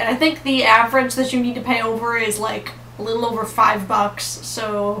method. And I think the average that you need to pay over is like a little over $5,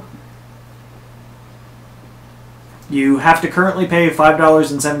 so You have to currently pay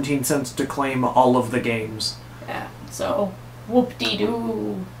 $5.17 to claim all of the games. Yeah, so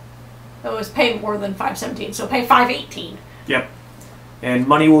whoop-de-doo. That was pay more than $5.17, so pay $5.18. Yep. And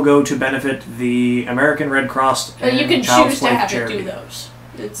money will go to benefit the American Red Cross and you can Child choose to Slave have Charity. it do those.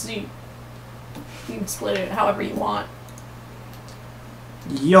 You can split it however you want.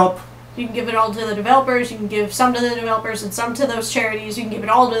 Yup. You can give it all to the developers, you can give some to the developers and some to those charities, you can give it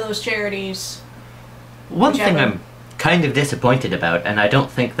all to those charities. One Whichever. thing I'm kind of disappointed about, and I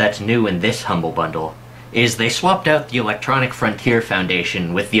don't think that's new in this Humble Bundle, is they swapped out the Electronic Frontier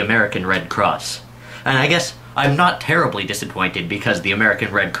Foundation with the American Red Cross. And I guess I'm not terribly disappointed because the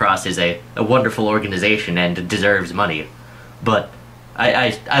American Red Cross is a wonderful organization and deserves money. But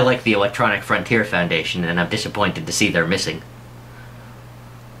I like the Electronic Frontier Foundation, and I'm disappointed to see they're missing.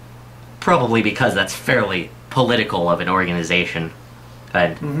 Probably because that's fairly political of an organization,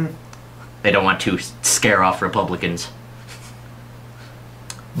 and they don't want to scare off Republicans.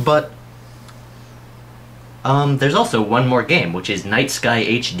 But there's also one more game, which is Night Sky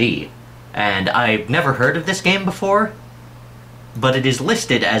HD, and I've never heard of this game before, but it is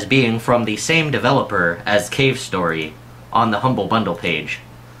listed as being from the same developer as Cave Story on the Humble Bundle page,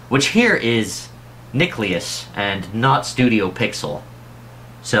 which here is Nucleus and not Studio Pixel.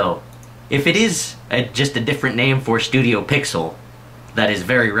 So, if it is just a different name for Studio Pixel, that is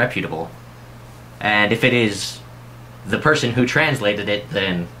very reputable. And if it is the person who translated it,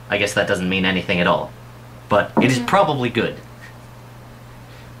 then I guess that doesn't mean anything at all. But it is probably good.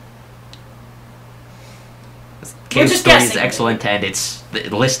 Cave Story is excellent, and it's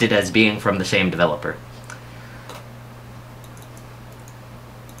listed as being from the same developer.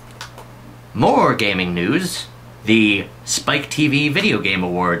 More gaming news. The Spike TV Video Game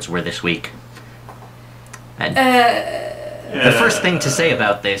Awards were this week. And the first thing to say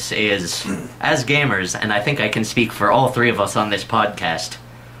about this is, as gamers, and I think I can speak for all three of us on this podcast,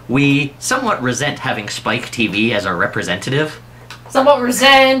 we somewhat resent having Spike TV as our representative. Somewhat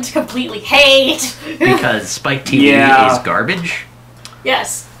resent, completely hate. Because Spike TV is garbage.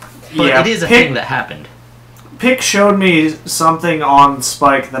 Yes. But it is a thing that happened. Pick showed me something on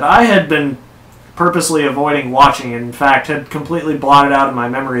Spike that I had been purposely avoiding watching, and in fact had completely blotted out of my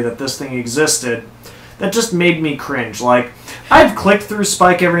memory that this thing existed. That just made me cringe. Like, I've clicked through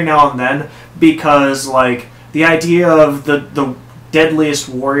Spike every now and then because, like, the idea of the deadliest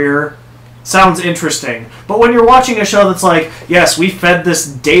warrior sounds interesting. But when you're watching a show that's like, yes, we fed this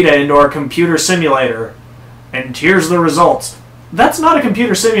data into our computer simulator, and here's the results. That's not a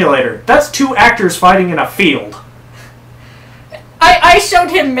computer simulator. That's two actors fighting in a field. I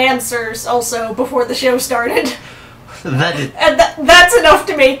showed him Mansers also before the show started. And that's enough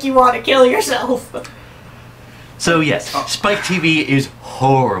to make you want to kill yourself. So yes, Spike TV is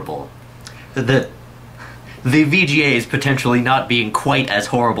horrible. The VGAs potentially not being quite as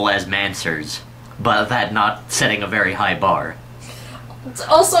horrible as Mansers, but that not setting a very high bar. It's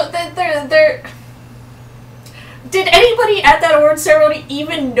also, they're... Did anybody at that award ceremony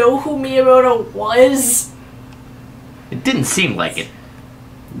even know who Miyamoto was? It didn't seem like it.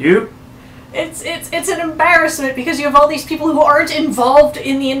 Nope. It's an embarrassment because you have all these people who aren't involved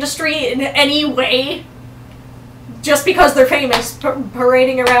in the industry in any way, just because they're famous,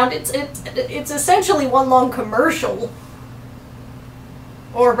 parading around. It's essentially one long commercial,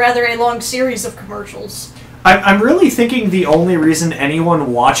 or rather a long series of commercials. I'm really thinking the only reason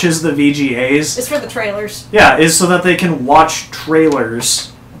anyone watches the VGAs is for the trailers. Yeah, is so that they can watch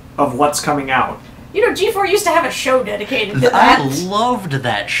trailers of what's coming out. You know, G4 used to have a show dedicated to that. I loved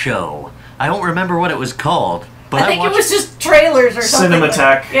that show. I don't remember what it was called, but I think it was just trailers or something.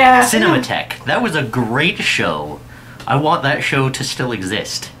 Cinematech. Yeah. Cinematech. That was a great show. I want that show to still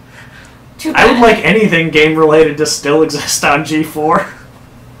exist. Too bad. I would like anything game-related to still exist on G4.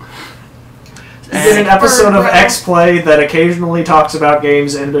 There's an episode of X-Play that occasionally talks about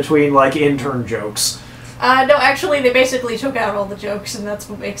games in between, like, intern jokes. No, actually, they basically took out all the jokes, and that's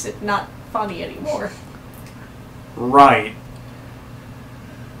what makes it not funny anymore. Right.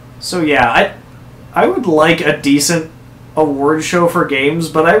 So yeah, I would like a decent award show for games,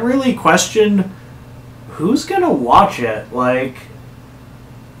 but I really question who's gonna watch it. Like,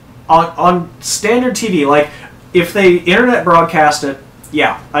 on standard TV, like, if they internet broadcast it,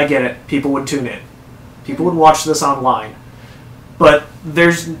 yeah, I get it. People would tune in. People would watch this online. But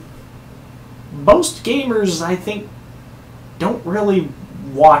most gamers, I think, don't really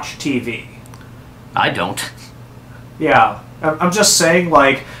watch TV. I don't. Yeah. I'm just saying,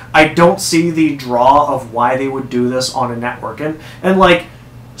 like, I don't see the draw of why they would do this on a network. And like,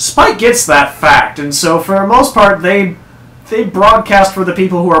 Spike gets that fact, and so for the most part, they they broadcast for the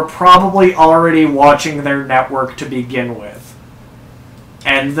people who are probably already watching their network to begin with.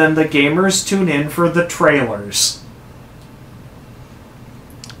 And then the gamers tune in for the trailers.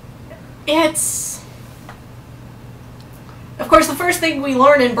 It's... Of course, the first thing we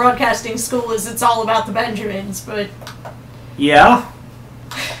learn in broadcasting school is it's all about the Benjamins, but... Yeah.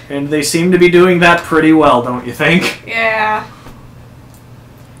 And they seem to be doing that pretty well, don't you think? Yeah.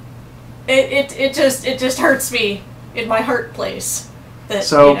 It just hurts me in my heart place that,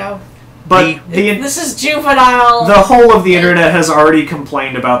 So, you know... But this is juvenile. The whole of the internet has already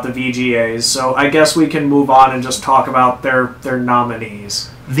complained about the VGAs, so I guess we can move on and just talk about their nominees.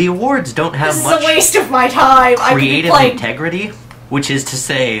 The awards don't have This much is a waste of my time. creative integrity, which is to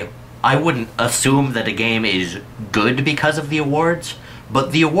say, I wouldn't assume that a game is good because of the awards,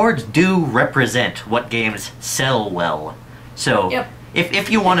 but the awards do represent what games sell well. So, Yep. if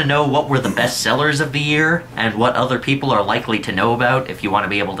you want to know what were the best sellers of the year, and what other people are likely to know about if you want to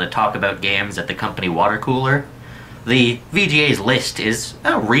be able to talk about games at the company water cooler, the VGA's list is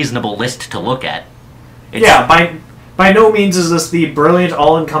a reasonable list to look at. Yeah, by no means is this the brilliant,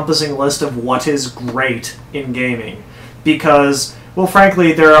 all-encompassing list of what is great in gaming. Because, well,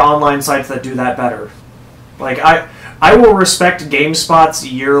 frankly, there are online sites that do that better. Like, I will respect GameSpot's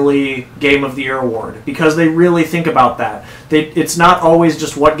yearly Game of the Year award, because they really think about that. It's not always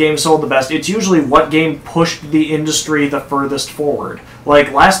just what game sold the best, it's usually what game pushed the industry the furthest forward.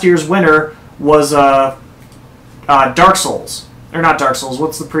 Like, last year's winner was Dark Souls. Or not Dark Souls,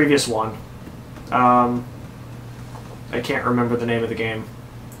 what's the previous one? I can't remember the name of the game.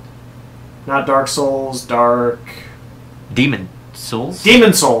 Not Dark Souls, Demon Souls?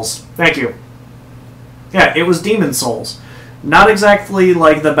 Demon Souls, thank you. Yeah, it was Demon Souls. Not exactly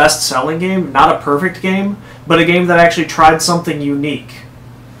like the best-selling game, not a perfect game, but a game that actually tried something unique.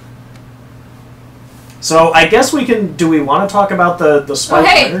 So I guess we can... Do we want to talk about the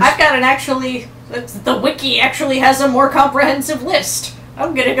Spike winners? I've got an actually... The wiki actually has a more comprehensive list.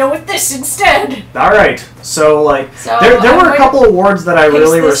 I'm gonna go with this instead. Alright, so there were a couple awards that I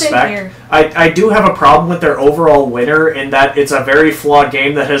really respect. I do have a problem with their overall winner in that it's a very flawed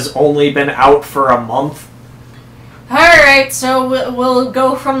game that has only been out for a month. Alright, so we'll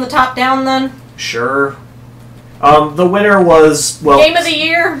go from the top down then? Sure. The winner was, well... Game of the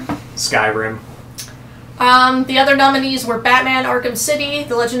Year? Skyrim. The other nominees were Batman Arkham City,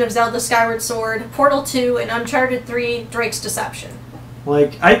 The Legend of Zelda Skyward Sword, Portal 2, and Uncharted 3 Drake's Deception.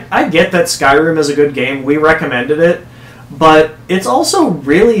 Like, I get that Skyrim is a good game, we recommended it, but it's also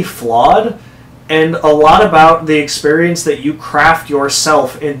really flawed, and a lot about the experience that you craft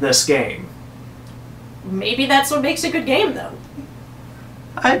yourself in this game. Maybe that's what makes a good game, though.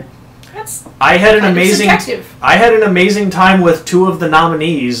 I had an amazing time with two of the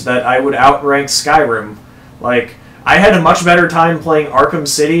nominees that I would outrank Skyrim. Like, I had a much better time playing Arkham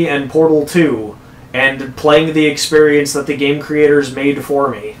City and Portal 2, and playing the experience that the game creators made for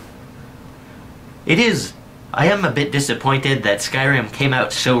me. I am a bit disappointed that Skyrim came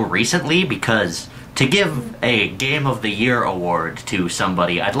out so recently, because to give a Game of the Year award to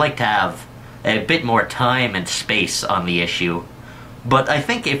somebody, I'd like to have a bit more time and space on the issue. But I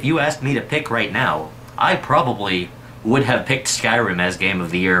think if you asked me to pick right now, I probably would have picked Skyrim as Game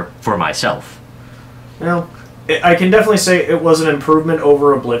of the Year for myself. Well, I can definitely say it was an improvement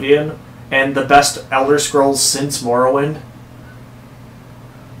over Oblivion, and the best Elder Scrolls since Morrowind.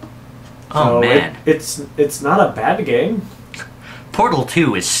 Oh, man. It's not a bad game. Portal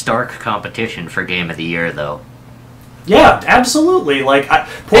 2 is stark competition for Game of the Year, though. Yeah, absolutely. Like,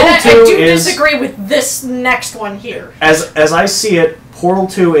 Portal 2 I do disagree with this next one here. As I see it, Portal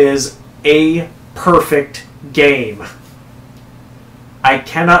 2 is a perfect game. I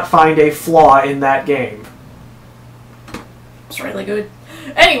cannot find a flaw in that game. It's really good.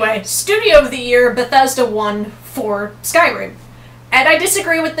 Anyway, Studio of the Year, Bethesda won for Skyrim. And I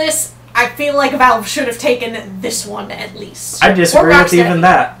disagree with this. I feel like Valve should have taken this one at least. I disagree with even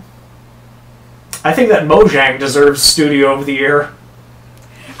that. I think that Mojang deserves Studio of the Year.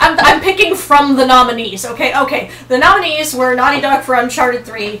 I'm picking from the nominees, okay? Okay, the nominees were Naughty Dog for Uncharted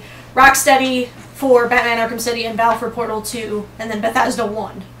 3, Rocksteady for Batman Arkham City, and Valve for Portal 2, and then Bethesda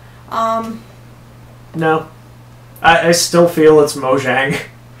won. No. I still feel it's Mojang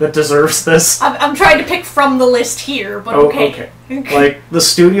that deserves this. I'm trying to pick from the list here, but okay. Like, the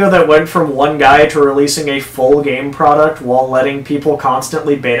studio that went from one guy to releasing a full game product while letting people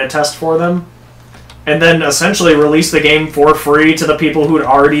constantly beta test for them, and then essentially release the game for free to the people who'd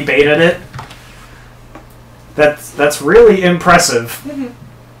already betaed it. That's really impressive.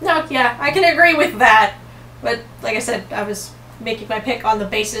 No, yeah, I can agree with that. But, like I said, I was making my pick on the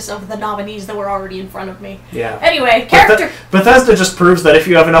basis of the nominees that were already in front of me. Yeah. Anyway, character... Bethesda just proves that if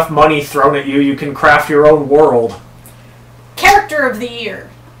you have enough money thrown at you, you can craft your own world. Character of the year.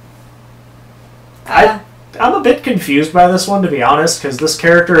 I'm a bit confused by this one, to be honest, because this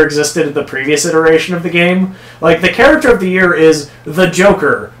character existed in the previous iteration of the game. Like, the character of the year is the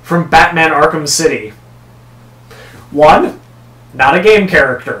Joker from Batman Arkham City. 1, not a game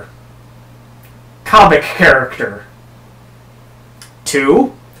character. Comic character.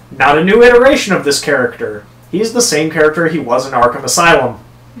 2, not a new iteration of this character. He's the same character he was in Arkham Asylum.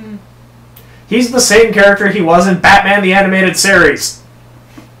 He's the same character he was in Batman the Animated Series.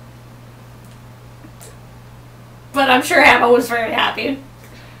 But I'm sure Hamma was very happy.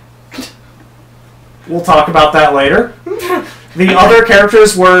 We'll talk about that later. The other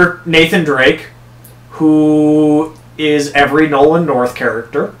characters were Nathan Drake, who is every Nolan North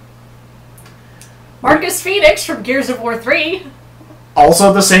character. Marcus Phoenix from Gears of War 3.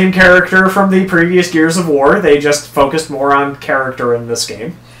 Also the same character from the previous Gears of War. They just focused more on character in this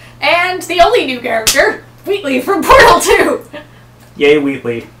game. And the only new character, Wheatley from Portal 2. Yay,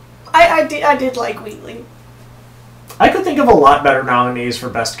 Wheatley. I did like Wheatley. I could think of a lot better nominees for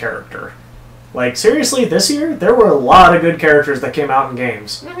Best Character. Like, seriously, this year, there were a lot of good characters that came out in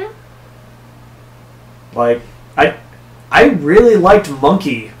games. Like, I really liked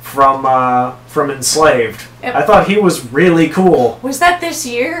Monkey from Enslaved. Yep. I thought he was really cool. Was that this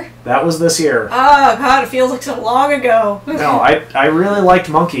year? That was this year. Oh god, it feels like so long ago. No, I really liked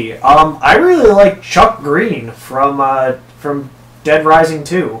Monkey. I really liked Chuck Green from Dead Rising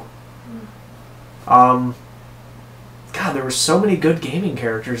 2. God, there were so many good gaming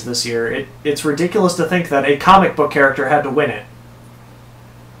characters this year. It's ridiculous to think that a comic book character had to win it.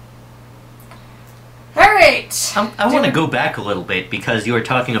 Alright! I want to go back a little bit because you were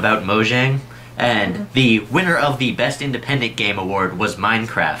talking about Mojang, and the winner of the Best Independent Game Award was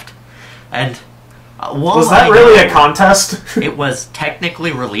Minecraft. And while was that really a contest? It was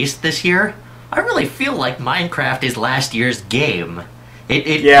technically released this year, I really feel like Minecraft is last year's game.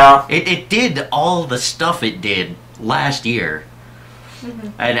 It did all the stuff it did last year.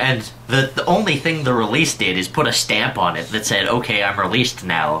 And the only thing the release did is put a stamp on it that said, okay, I'm released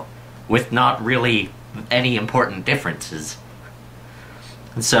now, with not really any important differences.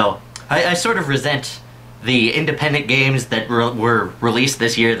 And so, I sort of resent the independent games that were released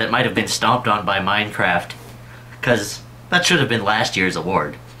this year that might have been stomped on by Minecraft, because that should have been last year's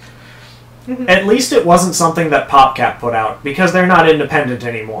award. At least it wasn't something that PopCap put out, because they're not independent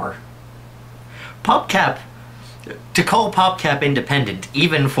anymore. PopCap... To call PopCap independent,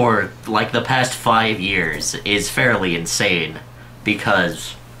 even for, like, the past 5 years, is fairly insane.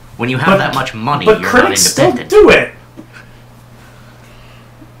 Because when you have that much money, you're not independent. But critics still do it!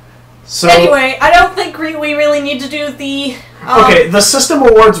 So, anyway, I don't think we really need to do the... Okay, the System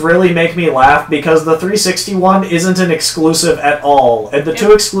Awards really make me laugh because the 360 one isn't an exclusive at all. And the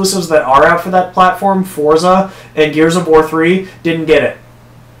two exclusives that are out for that platform, Forza and Gears of War 3, didn't get it.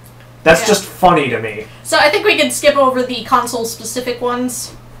 That's just funny to me. So I think we can skip over the console-specific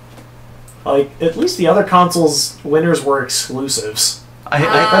ones. Like, at least the other consoles' winners were exclusives.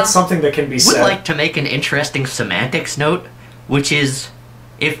 That's something that can be said. I would like to make an interesting semantics note, which is,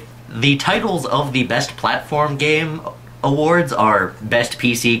 if the titles of the Best Platform Game awards are Best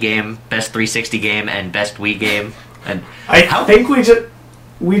PC Game, Best 360 Game, and Best Wii Game, and I think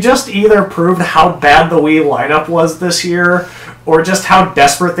we just either proved how bad the Wii lineup was this year, or just how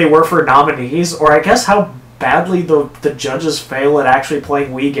desperate they were for nominees, or I guess how badly the judges fail at actually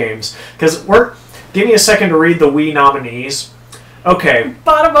playing Wii games. Because give me a second to read the Wii nominees. Okay.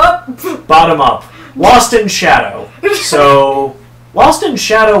 Bottom up. Bottom up. Lost in Shadow. So, Lost in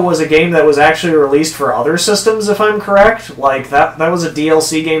Shadow was a game that was actually released for other systems, if I'm correct. Like, that was a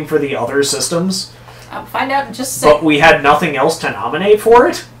DLC game for the other systems. I'll find out in just a second. But we had nothing else to nominate for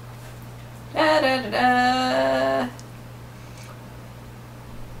it?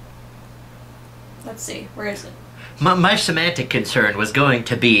 Let's see, where is it? My semantic concern was going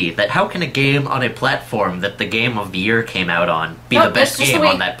to be that how can a game on a platform that the Game of the Year came out on be the best game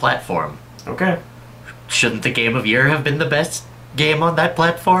on that platform? Okay. Shouldn't the Game of the Year have been the best game on that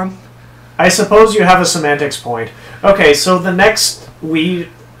platform? I suppose you have a semantics point. Okay, so the next Wii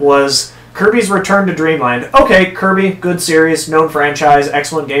was Kirby's Return to Dreamland. Okay, Kirby, good series, known franchise,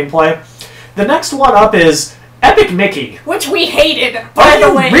 excellent gameplay. The next one up is Epic Mickey. Which we hated, by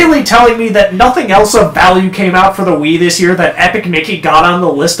the way. Are you really telling me that nothing else of value came out for the Wii this year that Epic Mickey got on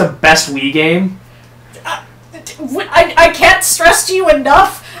the list of best Wii game? I can't stress to you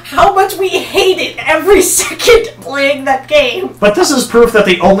enough how much we hated every second playing that game. But this is proof that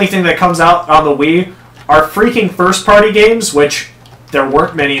the only thing that comes out on the Wii are freaking first-party games, which there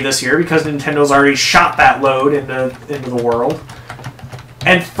weren't many this year because Nintendo's already shot that load into the world,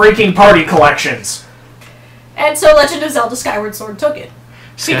 and freaking party collections. And so Legend of Zelda Skyward Sword took it.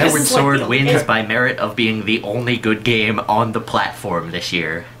 Skyward Sword wins by merit of being the only good game on the platform this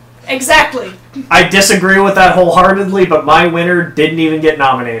year. Exactly. I disagree with that wholeheartedly, but my winner didn't even get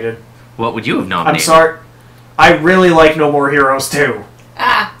nominated. What would you have nominated? I'm sorry. I really like No More Heroes 2.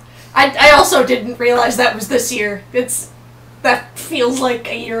 I also didn't realize that was this year. That feels like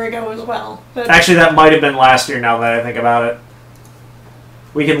a year ago as well. But Actually, that might have been last year now that I think about it.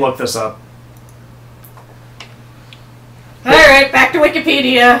 We can look this up. Alright, back to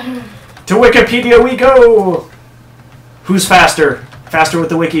Wikipedia. To Wikipedia we go! Who's faster? Faster with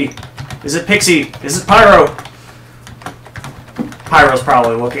the wiki. Is it Pixie? Is it Pyro? Pyro's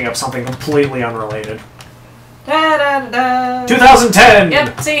probably looking up something completely unrelated. Da, da, da, da. 2010!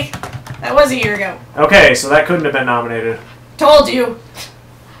 Yep, see? That was a year ago. Okay, so that couldn't have been nominated. Told you.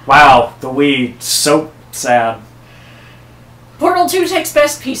 Wow, the Wii, so sad. Portal 2 takes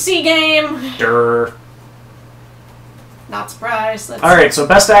Best PC Game. Durr. Not surprised. Alright, so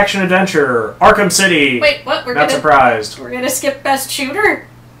Best Action Adventure, Arkham City. Wait, what? Not surprised. We're gonna skip Best Shooter?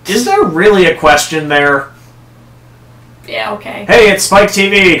 Is there really a question there? Yeah, okay. Hey, it's Spike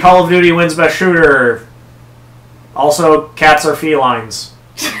TV. Call of Duty wins Best Shooter. Also, cats are felines.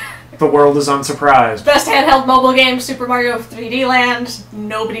 The world is unsurprised. Best handheld mobile game, Super Mario 3D Land.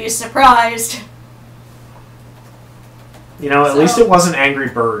 Nobody is surprised. You know, at least it wasn't Angry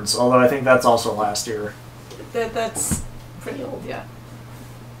Birds, although I think that's also last year. That's pretty old, yeah.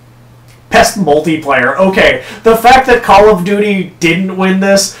 Best multiplayer. Okay, the fact that Call of Duty didn't win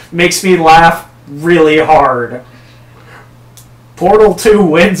this makes me laugh really hard. Portal 2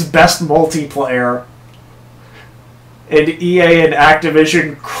 wins Best Multiplayer. And EA and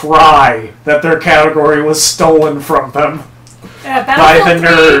Activision cry that their category was stolen from them. Battlefield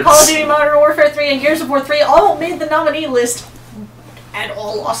 3, Call of Duty Modern Warfare 3, and Gears of War 3 all made the nominee list and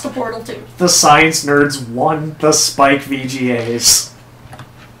all lost to Portal 2. The science nerds won the Spike VGAs.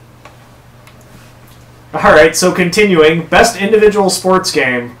 Alright, so continuing. Best individual sports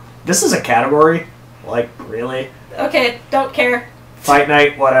game. This is a category? Like, really? Okay, don't care. Fight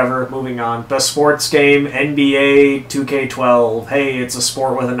Night, whatever. Moving on. Best sports game, NBA 2K12. Hey, it's a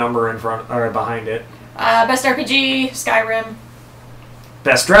sport with a number in front or behind it. Best RPG, Skyrim.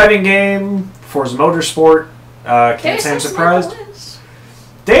 Best driving game, Forza Motorsport. Can't say I'm surprised.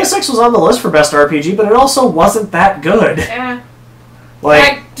 Deus Ex was on the list for Best RPG, but it also wasn't that good. Yeah.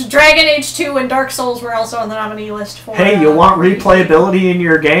 Like, Dragon Age 2 and Dark Souls were also on the nominee list for... Hey, you want replayability in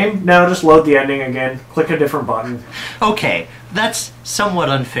your game? No, just load the ending again. Click a different button. Okay, that's somewhat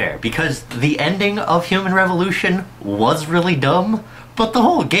unfair, because the ending of Human Revolution was really dumb, but the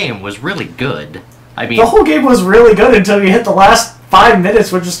whole game was really good. I mean... The whole game was really good until you hit the last 5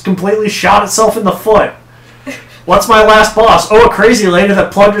 minutes, which just completely shot itself in the foot. What's my last boss? Oh, a crazy lady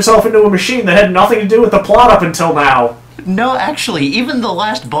that plugged herself into a machine that had nothing to do with the plot up until now. No, actually, even the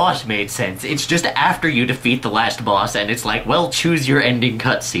last boss made sense. It's just after you defeat the last boss, and it's like, well, choose your ending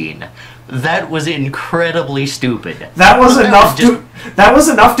cutscene. That was incredibly stupid. That was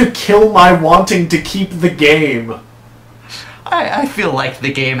enough to kill my wanting to keep the game. I feel like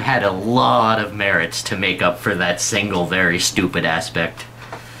the game had a lot of merits to make up for that single very stupid aspect.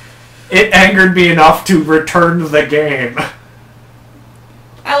 It angered me enough to return the game.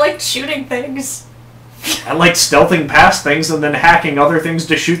 I liked shooting things. I liked stealthing past things and then hacking other things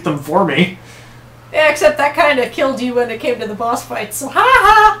to shoot them for me. Yeah, except that kind of killed you when it came to the boss fight, so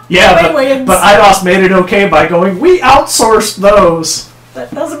ha-ha! Yeah, wins. but IDOS made it okay by going, we outsourced those!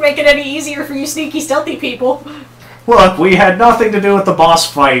 That doesn't make it any easier for you sneaky, stealthy people. Look, we had nothing to do with the boss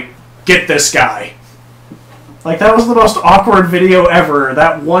fight. Get this guy. Like, that was the most awkward video ever.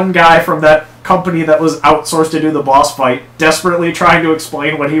 That one guy from that company that was outsourced to do the boss fight, desperately trying to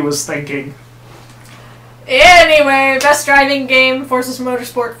explain what he was thinking. Anyway, best driving game, Forza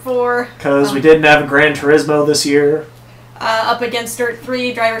Motorsport 4. Because we didn't have Gran Turismo this year. Up against Dirt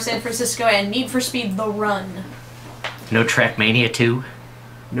 3, Driver San Francisco, and Need for Speed The Run. No Trackmania 2?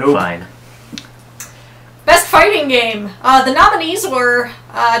 Nope. Fine. Best fighting game. The nominees were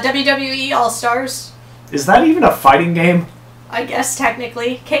WWE All-Stars. Is that even a fighting game? I guess,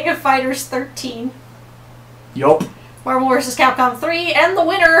 technically. King of Fighters 13. Yup. Marvel vs. Capcom 3, and the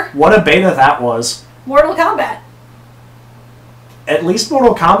winner, What a beta that was. Mortal Kombat. At least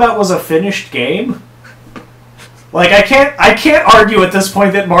Mortal Kombat was a finished game? Like, I can't argue at this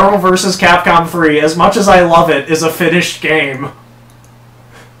point that Marvel vs. Capcom 3, as much as I love it, is a finished game.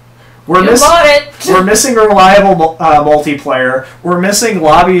 We're You bought it! We're missing reliable multiplayer. We're missing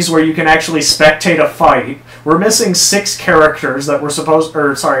lobbies where you can actually spectate a fight. We're missing 6 characters that were 12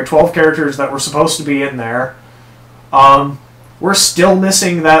 characters that were supposed to be in there. We're still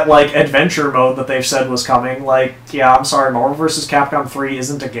missing that, like, adventure mode that they've said was coming. Like, yeah, I'm sorry, Marvel vs. Capcom 3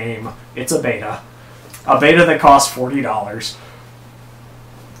 isn't a game. It's a beta. A beta that costs $40.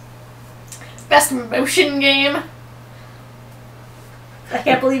 Best motion game. I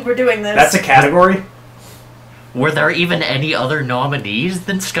can't believe we're doing this. That's a category? Were there even any other nominees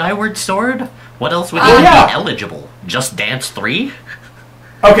than Skyward Sword? What else would Oh, even yeah. be eligible? Just Dance 3?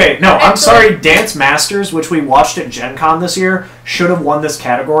 Okay, no, I'm sorry, Dance Masters, which we watched at Gen Con this year, should have won this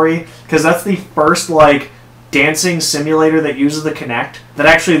category, because that's the first, like, dancing simulator that uses the Kinect that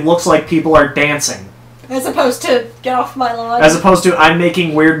actually looks like people are dancing. As opposed to get off my lawn. As opposed to I'm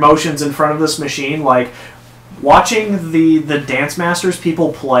making weird motions in front of this machine, like, watching the Dance Masters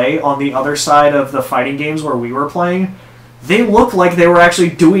people play on the other side of the fighting games where we were playing, they looked like they were actually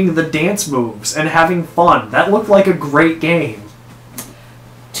doing the dance moves and having fun. That looked like a great game.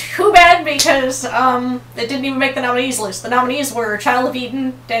 Too bad, because it didn't even make the nominees list. The nominees were Child of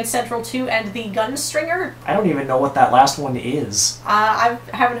Eden, Dance Central 2, and The Gunstringer. I don't even know what that last one is. I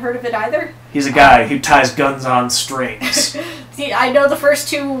haven't heard of it either. He's a guy who ties guns on strings. See, I know the first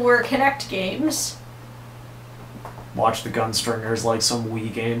 2 were Kinect games. Watch the Gunstringers like some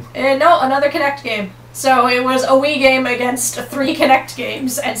Wii game. No, another Kinect game. So it was a Wii game against 3 Kinect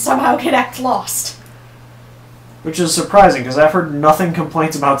games, and somehow Kinect lost. Which is surprising, because I've heard nothing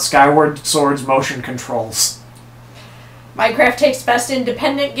complaints about Skyward Sword's motion controls. Minecraft takes Best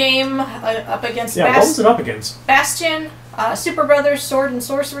Independent Game up against Yeah, what was it up against? Bastion, Super Brothers Sword and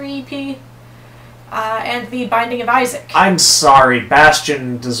Sorcery EP, and The Binding of Isaac. I'm sorry,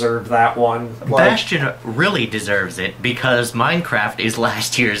 Bastion deserved that one. Like, Bastion really deserves it because Minecraft is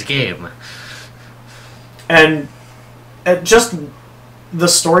last year's game. and just the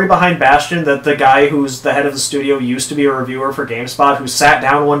story behind Bastion, that the guy who's the head of the studio used to be a reviewer for GameSpot, who sat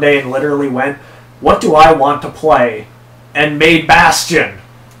down one day and literally went, "What do I want to play?" and made Bastion.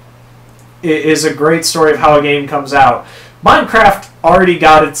 It is a great story of how a game comes out. Minecraft already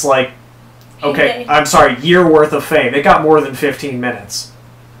got its, like, okay, I'm sorry, year worth of fame. It got more than 15 minutes.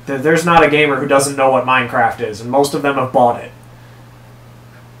 There's not a gamer who doesn't know what Minecraft is, and most of them have bought it.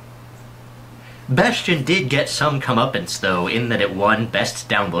 Bastion did get some comeuppance, though, in that it won Best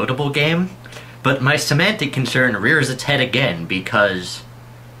Downloadable Game, but my semantic concern rears its head again, because...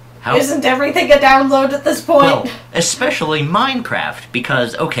 Isn't everything a download at this point? Well, especially Minecraft,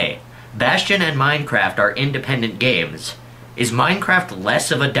 because, okay, Bastion and Minecraft are independent games. Is Minecraft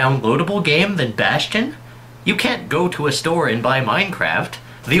less of a downloadable game than Bastion? You can't go to a store and buy Minecraft.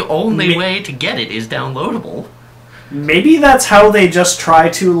 The only way to get it is downloadable. Maybe that's how they just try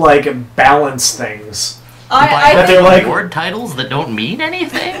to, like, balance things. By they're like award titles that don't mean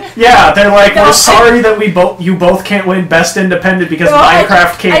anything? Yeah, they're like, No, we're sorry that you both can't win Best Independent because No,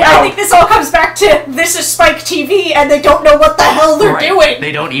 Minecraft came out. I think this all comes back to this is Spike TV and they don't know what the hell they're Right. doing.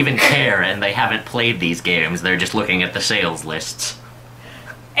 They don't even care, and they haven't played these games. They're just looking at the sales lists.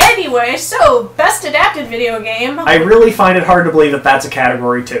 Anyway, so Best Adapted Video Game. I really find it hard to believe that that's a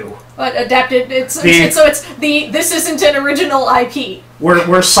category too. But adapted, this isn't an original IP.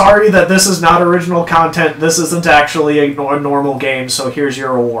 We're sorry that this is not original content. This isn't actually a normal game. So here's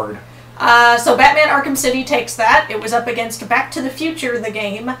your award. So Batman Arkham City takes that. It was up against Back to the Future, the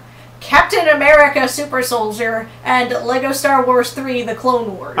game, Captain America Super Soldier, and Lego Star Wars 3, The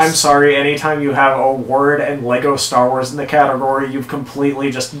Clone Wars. I'm sorry. Anytime you have award and Lego Star Wars in the category, you've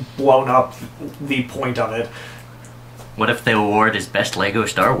completely just blown up the point of it. What if the award is Best Lego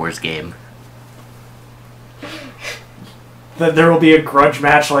Star Wars Game? That there will be a grudge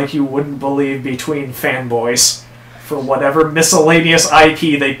match like you wouldn't believe between fanboys for whatever miscellaneous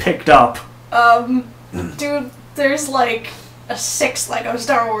IP they picked up. Dude, there's like 6 Lego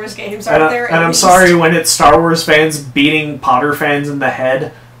Star Wars games out there. And I'm sorry when it's Star Wars fans beating Potter fans in the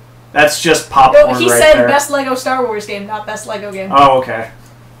head. That's just popcorn No, he right said there. Best Lego Star Wars Game, not Best Lego Game. Oh, okay.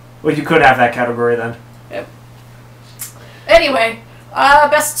 Well, you could have that category then. Yep. Anyway,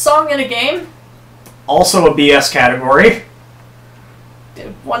 Best Song in a Game. Also a BS category.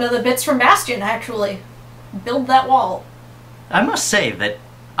 One of the bits from Bastion, actually. Build that wall. I must say that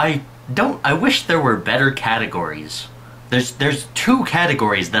I wish there were better categories. There's 2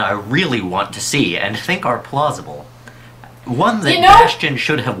 categories that I really want to see and think are plausible. One that Bastion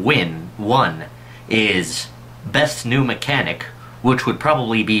should have won is Best New Mechanic, which would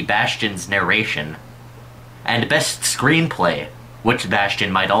probably be Bastion's narration, and Best Screenplay, which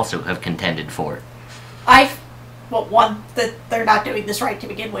Bastion might also have contended for. well, one, that they're not doing this right to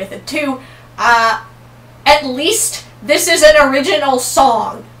begin with, and two, at least this is an original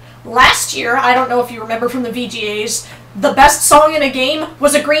song. Last year, I don't know if you remember from the VGAs, the best song in a game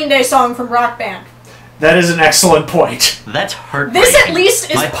was a Green Day song from Rock Band. That is an excellent point. That's heartbreaking. This at least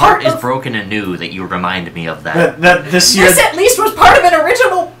is My part heart is of... broken anew that you remind me of that. This year... This at least was part of an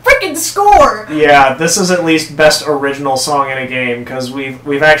original freaking score! Yeah, this is at least best original song in a game, because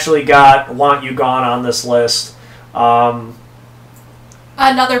we've actually got Want You Gone on this list. Another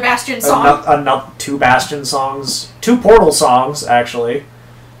Bastion song. Two Bastion songs. Two Portal songs, actually.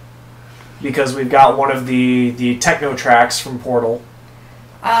 Because we've got one of the techno tracks from Portal.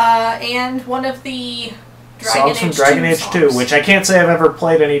 And one of the songs from Dragon Age 2, which I can't say I've ever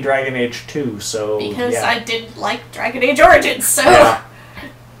played any Dragon Age 2, so because yeah. I didn't like Dragon Age Origins, so... Yeah.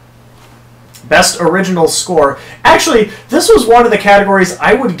 Best original score. Actually, this was one of the categories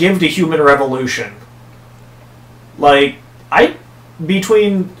I would give to Human Revolution. Like,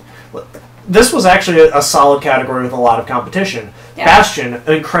 this was actually a solid category with a lot of competition. Yeah. Bastion,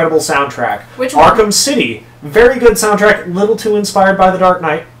 an incredible soundtrack. Which one? Arkham City, very good soundtrack, little too inspired by The Dark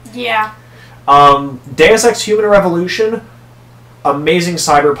Knight. Yeah. Deus Ex Human Revolution, amazing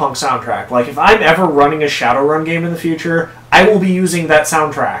cyberpunk soundtrack. Like, if I'm ever running a Shadowrun game in the future, I will be using that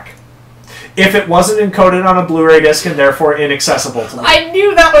soundtrack. If it wasn't encoded on a Blu-ray disc and therefore inaccessible to me. I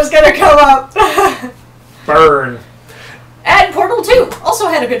knew that was gonna come up! Burn. And Portal 2 also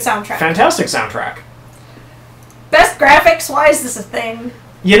had a good soundtrack. Fantastic soundtrack. Best graphics, why is this a thing?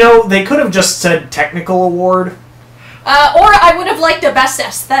 You know, they could have just said technical award. Or I would have liked a best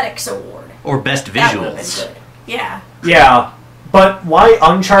aesthetics award. Or best visuals. That would have been good. Yeah. Yeah, but why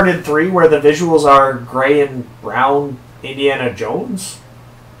Uncharted 3 where the visuals are gray and brown Indiana Jones?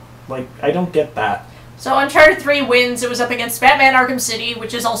 Like, I don't get that. So Uncharted 3 wins. It was up against Batman Arkham City,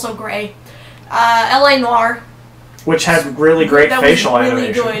 which is also gray. L.A. Noire. Which had really great facial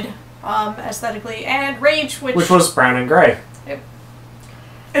animation. That was really animation. good, aesthetically. And Rage, which was brown and gray. Yep.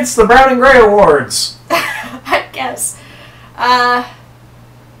 It's the Brown and Gray Awards! I guess.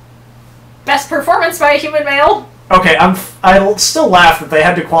 Best performance by a human male. Okay, I'll still laugh that they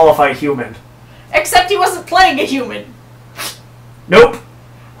had to qualify human. Except he wasn't playing a human. Nope.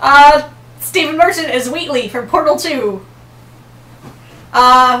 Stephen Merchant as Wheatley from Portal 2.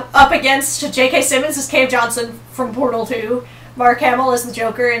 Up against J.K. Simmons as Cave Johnson from Portal 2, Mark Hamill as the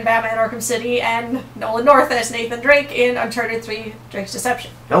Joker in Batman Arkham City, and Nolan North as Nathan Drake in Uncharted 3 Drake's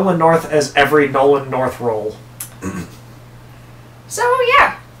Deception. Nolan North as every Nolan North role. So,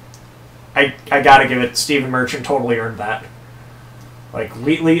 yeah. I gotta give it, Stephen Merchant totally earned that. Like,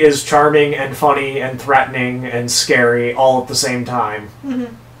 Wheatley is charming and funny and threatening and scary all at the same time.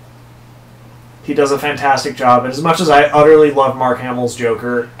 Mm-hmm. He does a fantastic job, and as much as I utterly love Mark Hamill's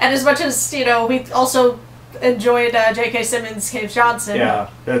Joker... And as much as, we also enjoyed J.K. Simmons' Cave Johnson. Yeah,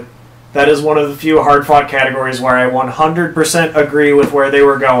 that is one of the few hard-fought categories where I 100% agree with where they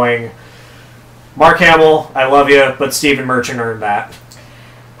were going. Mark Hamill, I love you, but Stephen Merchant earned that.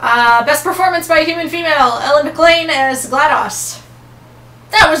 Best performance by a human female, Ellen McLean as GLaDOS.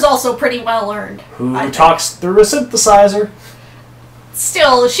 That was also pretty well earned. Who talks through a synthesizer.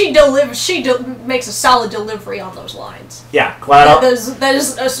 Still, she makes a solid delivery on those lines. Yeah, GLaDOS. That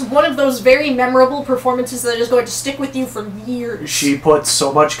is one of those very memorable performances that is going to stick with you for years. She puts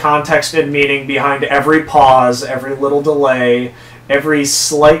so much context and meaning behind every pause, every little delay, every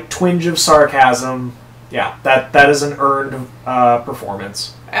slight twinge of sarcasm. Yeah, that is an earned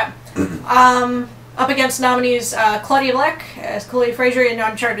performance. Yeah. Up against nominees Claudia Black as Chloe Fraser in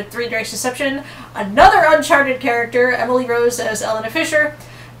Uncharted 3 Drake's Deception, another Uncharted character, Emily Rose as Elena Fisher,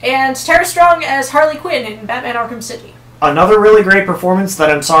 and Tara Strong as Harley Quinn in Batman Arkham City. Another really great performance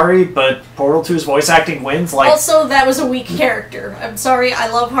that I'm sorry, but Portal 2's voice acting wins. Also, that was a weak character. I'm sorry, I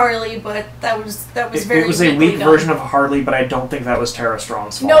love Harley, but that was very. It was a weak version of Harley, but I don't think that was Tara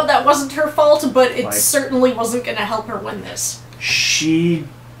Strong's fault. No, that wasn't her fault, but it certainly wasn't going to help her win this.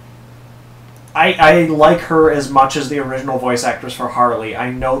 I like her as much as the original voice actress for Harley.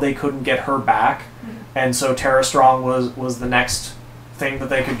 I know they couldn't get her back, and so Tara Strong was the next thing that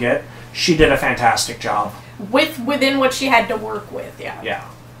they could get. She did a fantastic job. Within what she had to work with, yeah. Yeah.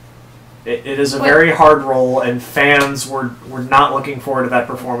 It is a very hard role, and fans were not looking forward to that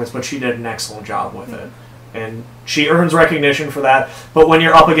performance, but she did an excellent job with it. And she earns recognition for that, but when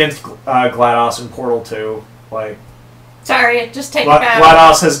you're up against GLaDOS in Portal 2, Sorry, just take it back.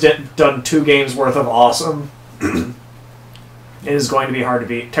 GLaDOS has done 2 games worth of awesome. It is going to be hard to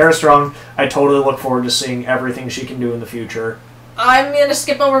beat. Tara Strong, I totally look forward to seeing everything she can do in the future. I'm going to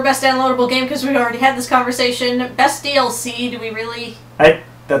skip over Best Downloadable Game because we already had this conversation. Best DLC, do we really...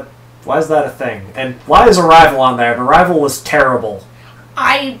 Why is that a thing? And why is Arrival on there? Arrival was terrible.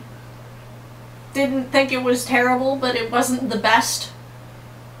 I didn't think it was terrible, but it wasn't the best.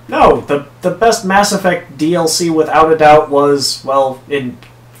 No, the best Mass Effect DLC without a doubt was, well,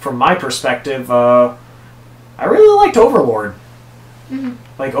 from my perspective, I really liked Overlord. Mm-hmm.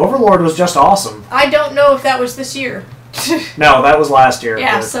 Like, Overlord was just awesome. I don't know if that was this year. No, that was last year.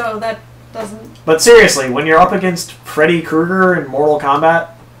 Yeah, so that doesn't... But seriously, when you're up against Freddy Krueger in Mortal Kombat,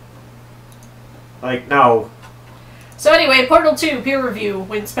 like, no. So anyway, Portal 2 peer review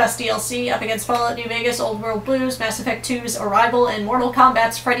wins Best DLC up against Fallout New Vegas, Old World Blues, Mass Effect 2's Arrival, and Mortal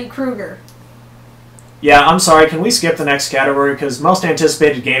Kombat's Freddy Krueger. Yeah, I'm sorry, can we skip the next category? Because most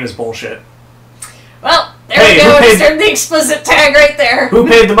anticipated game is bullshit. Well, there we go, insert the explicit tag right there. Who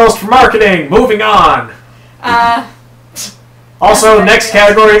paid the most for marketing? Moving on! Also, next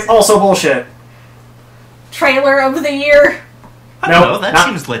category, also bullshit. Trailer of the year. I don't know, that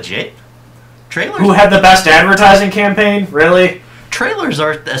seems legit. Trailers. Who had the best advertising campaign? Really? Trailers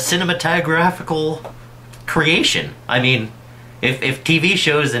are a cinematographical creation. I mean, if TV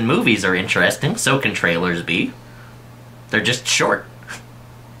shows and movies are interesting, so can trailers be. They're just short.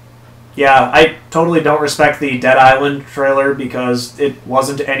 Yeah, I totally don't respect the Dead Island trailer because it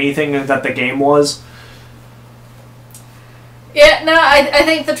wasn't anything that the game was. Yeah, no, I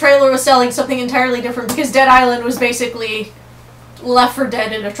think the trailer was selling something entirely different because Dead Island was basically Left 4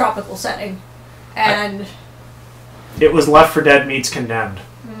 Dead in a tropical setting. And it was Left 4 Dead meets Condemned.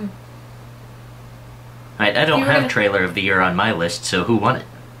 I don't have Trailer of the Year on my list, so who won it?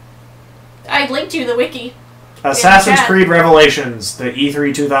 I linked you the wiki. Assassin's Creed Revelations, the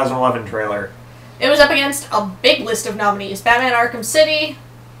E3 2011 trailer. It was up against a big list of nominees. Batman Arkham City,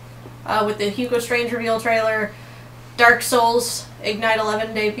 with the Hugo Strange reveal trailer, Dark Souls Ignite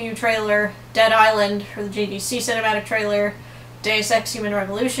 11 debut trailer, Dead Island for the GDC cinematic trailer, Deus Ex Human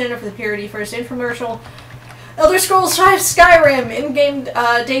Revolution for the Purity First infomercial, Elder Scrolls V Skyrim in-game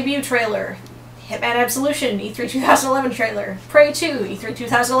debut trailer, Hitman Absolution E3 2011 trailer, Prey 2 E3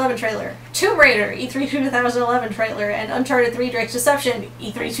 2011 trailer, Tomb Raider E3 2011 trailer, and Uncharted 3 Drake's Deception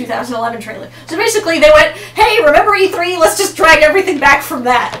E3 2011 trailer. So basically they went, hey, remember E3? Let's just drag everything back from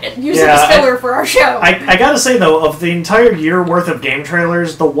that and use it as filler for our show. I gotta say though, of the entire year worth of game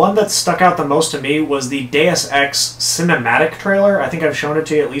trailers, the one that stuck out the most to me was the Deus Ex cinematic trailer. I think I've shown it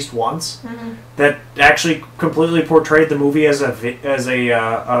to you at least once. Mm-hmm. That actually completely portrayed the movie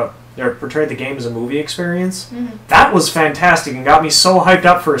or portrayed the game as a movie experience. Mm-hmm. That was fantastic and got me so hyped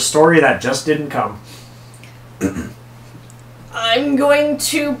up for a story that just didn't come. I'm going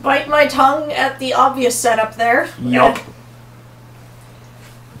to bite my tongue at the obvious setup there. Yup.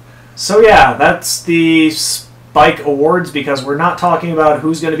 So yeah, that's the Spike Awards because we're not talking about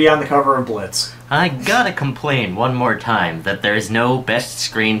who's going to be on the cover of Blitz. I gotta complain one more time that there is no Best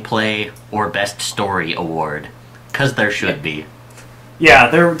Screenplay or Best Story award. Because there should be. Yeah,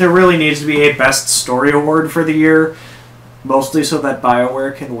 there really needs to be a Best Story award for the year, mostly so that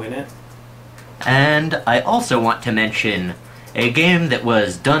BioWare can win it. And I also want to mention a game that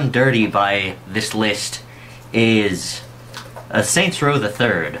was done dirty by this list is Saints Row the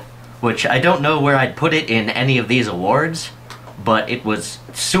Third, which I don't know where I'd put it in any of these awards, but it was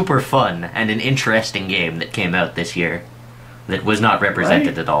super fun and an interesting game that came out this year that was not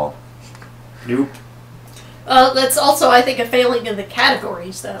represented at all. Nope. That's also, I think, a failing in the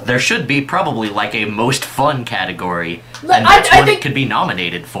categories, though. There should be probably, like, a most fun category, and that's what it could be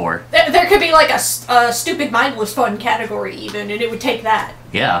nominated for. There could be, like, a stupid, mindless fun category, even, and it would take that.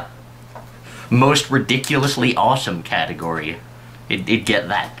 Yeah. Most ridiculously awesome category. It'd get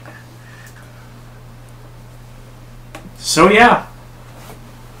that. So, yeah.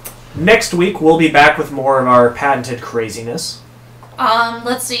 Next week, we'll be back with more of our patented craziness.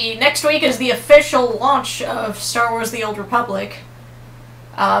 Let's see. Next week is the official launch of Star Wars The Old Republic.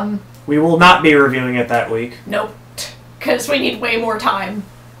 We will not be reviewing it that week. Nope. Because we need way more time.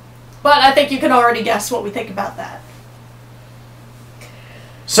 But I think you can already guess what we think about that.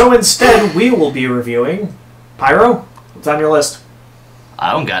 So instead, we will be reviewing... Pyro? What's on your list?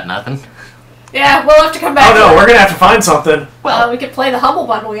 I don't got nothing. Yeah, we'll have to come back. Oh no, we're gonna have to find something. Well, we could play the Humble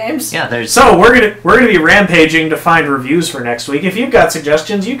Bundle games. Yeah, there's. So we're gonna be rampaging to find reviews for next week. If you've got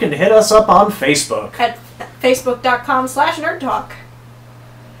suggestions, you can hit us up on Facebook at facebook.com/nerdtalk.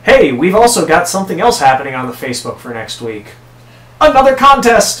 Hey, we've also got something else happening on the Facebook for next week. Another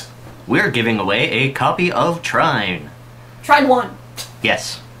contest. We're giving away a copy of Trine. Trine 1.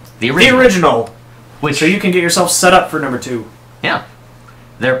 Yes, the original. The original. Which so you can get yourself set up for number 2. Yeah.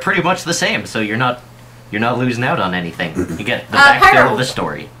 They're pretty much the same, so you're not losing out on anything. You get the backfill of the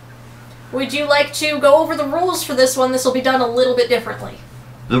story. Would you like to go over the rules for this one? This will be done a little bit differently.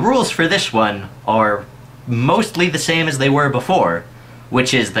 The rules for this one are mostly the same as they were before,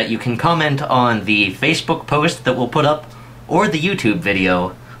 which is that you can comment on the Facebook post that we'll put up or the YouTube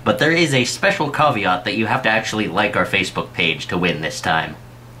video, but there is a special caveat that you have to actually like our Facebook page to win this time.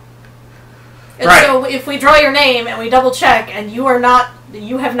 And Right. so if we draw your name and we double check and you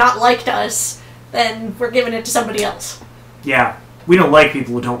have not liked us, then we're giving it to somebody else. Yeah, we don't like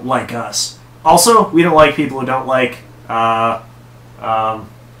people who don't like us. Also, we don't like people who don't like,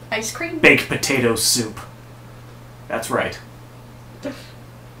 Ice cream? baked potato soup. That's right.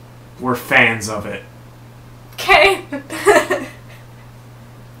 We're fans of it. Okay.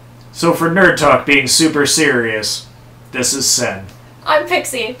 So for Nerd Talk being super serious, this is Sen. I'm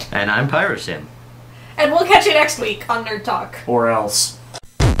Pixie. And I'm Pyrosim. And we'll catch you next week on Nerd Talk. Or else.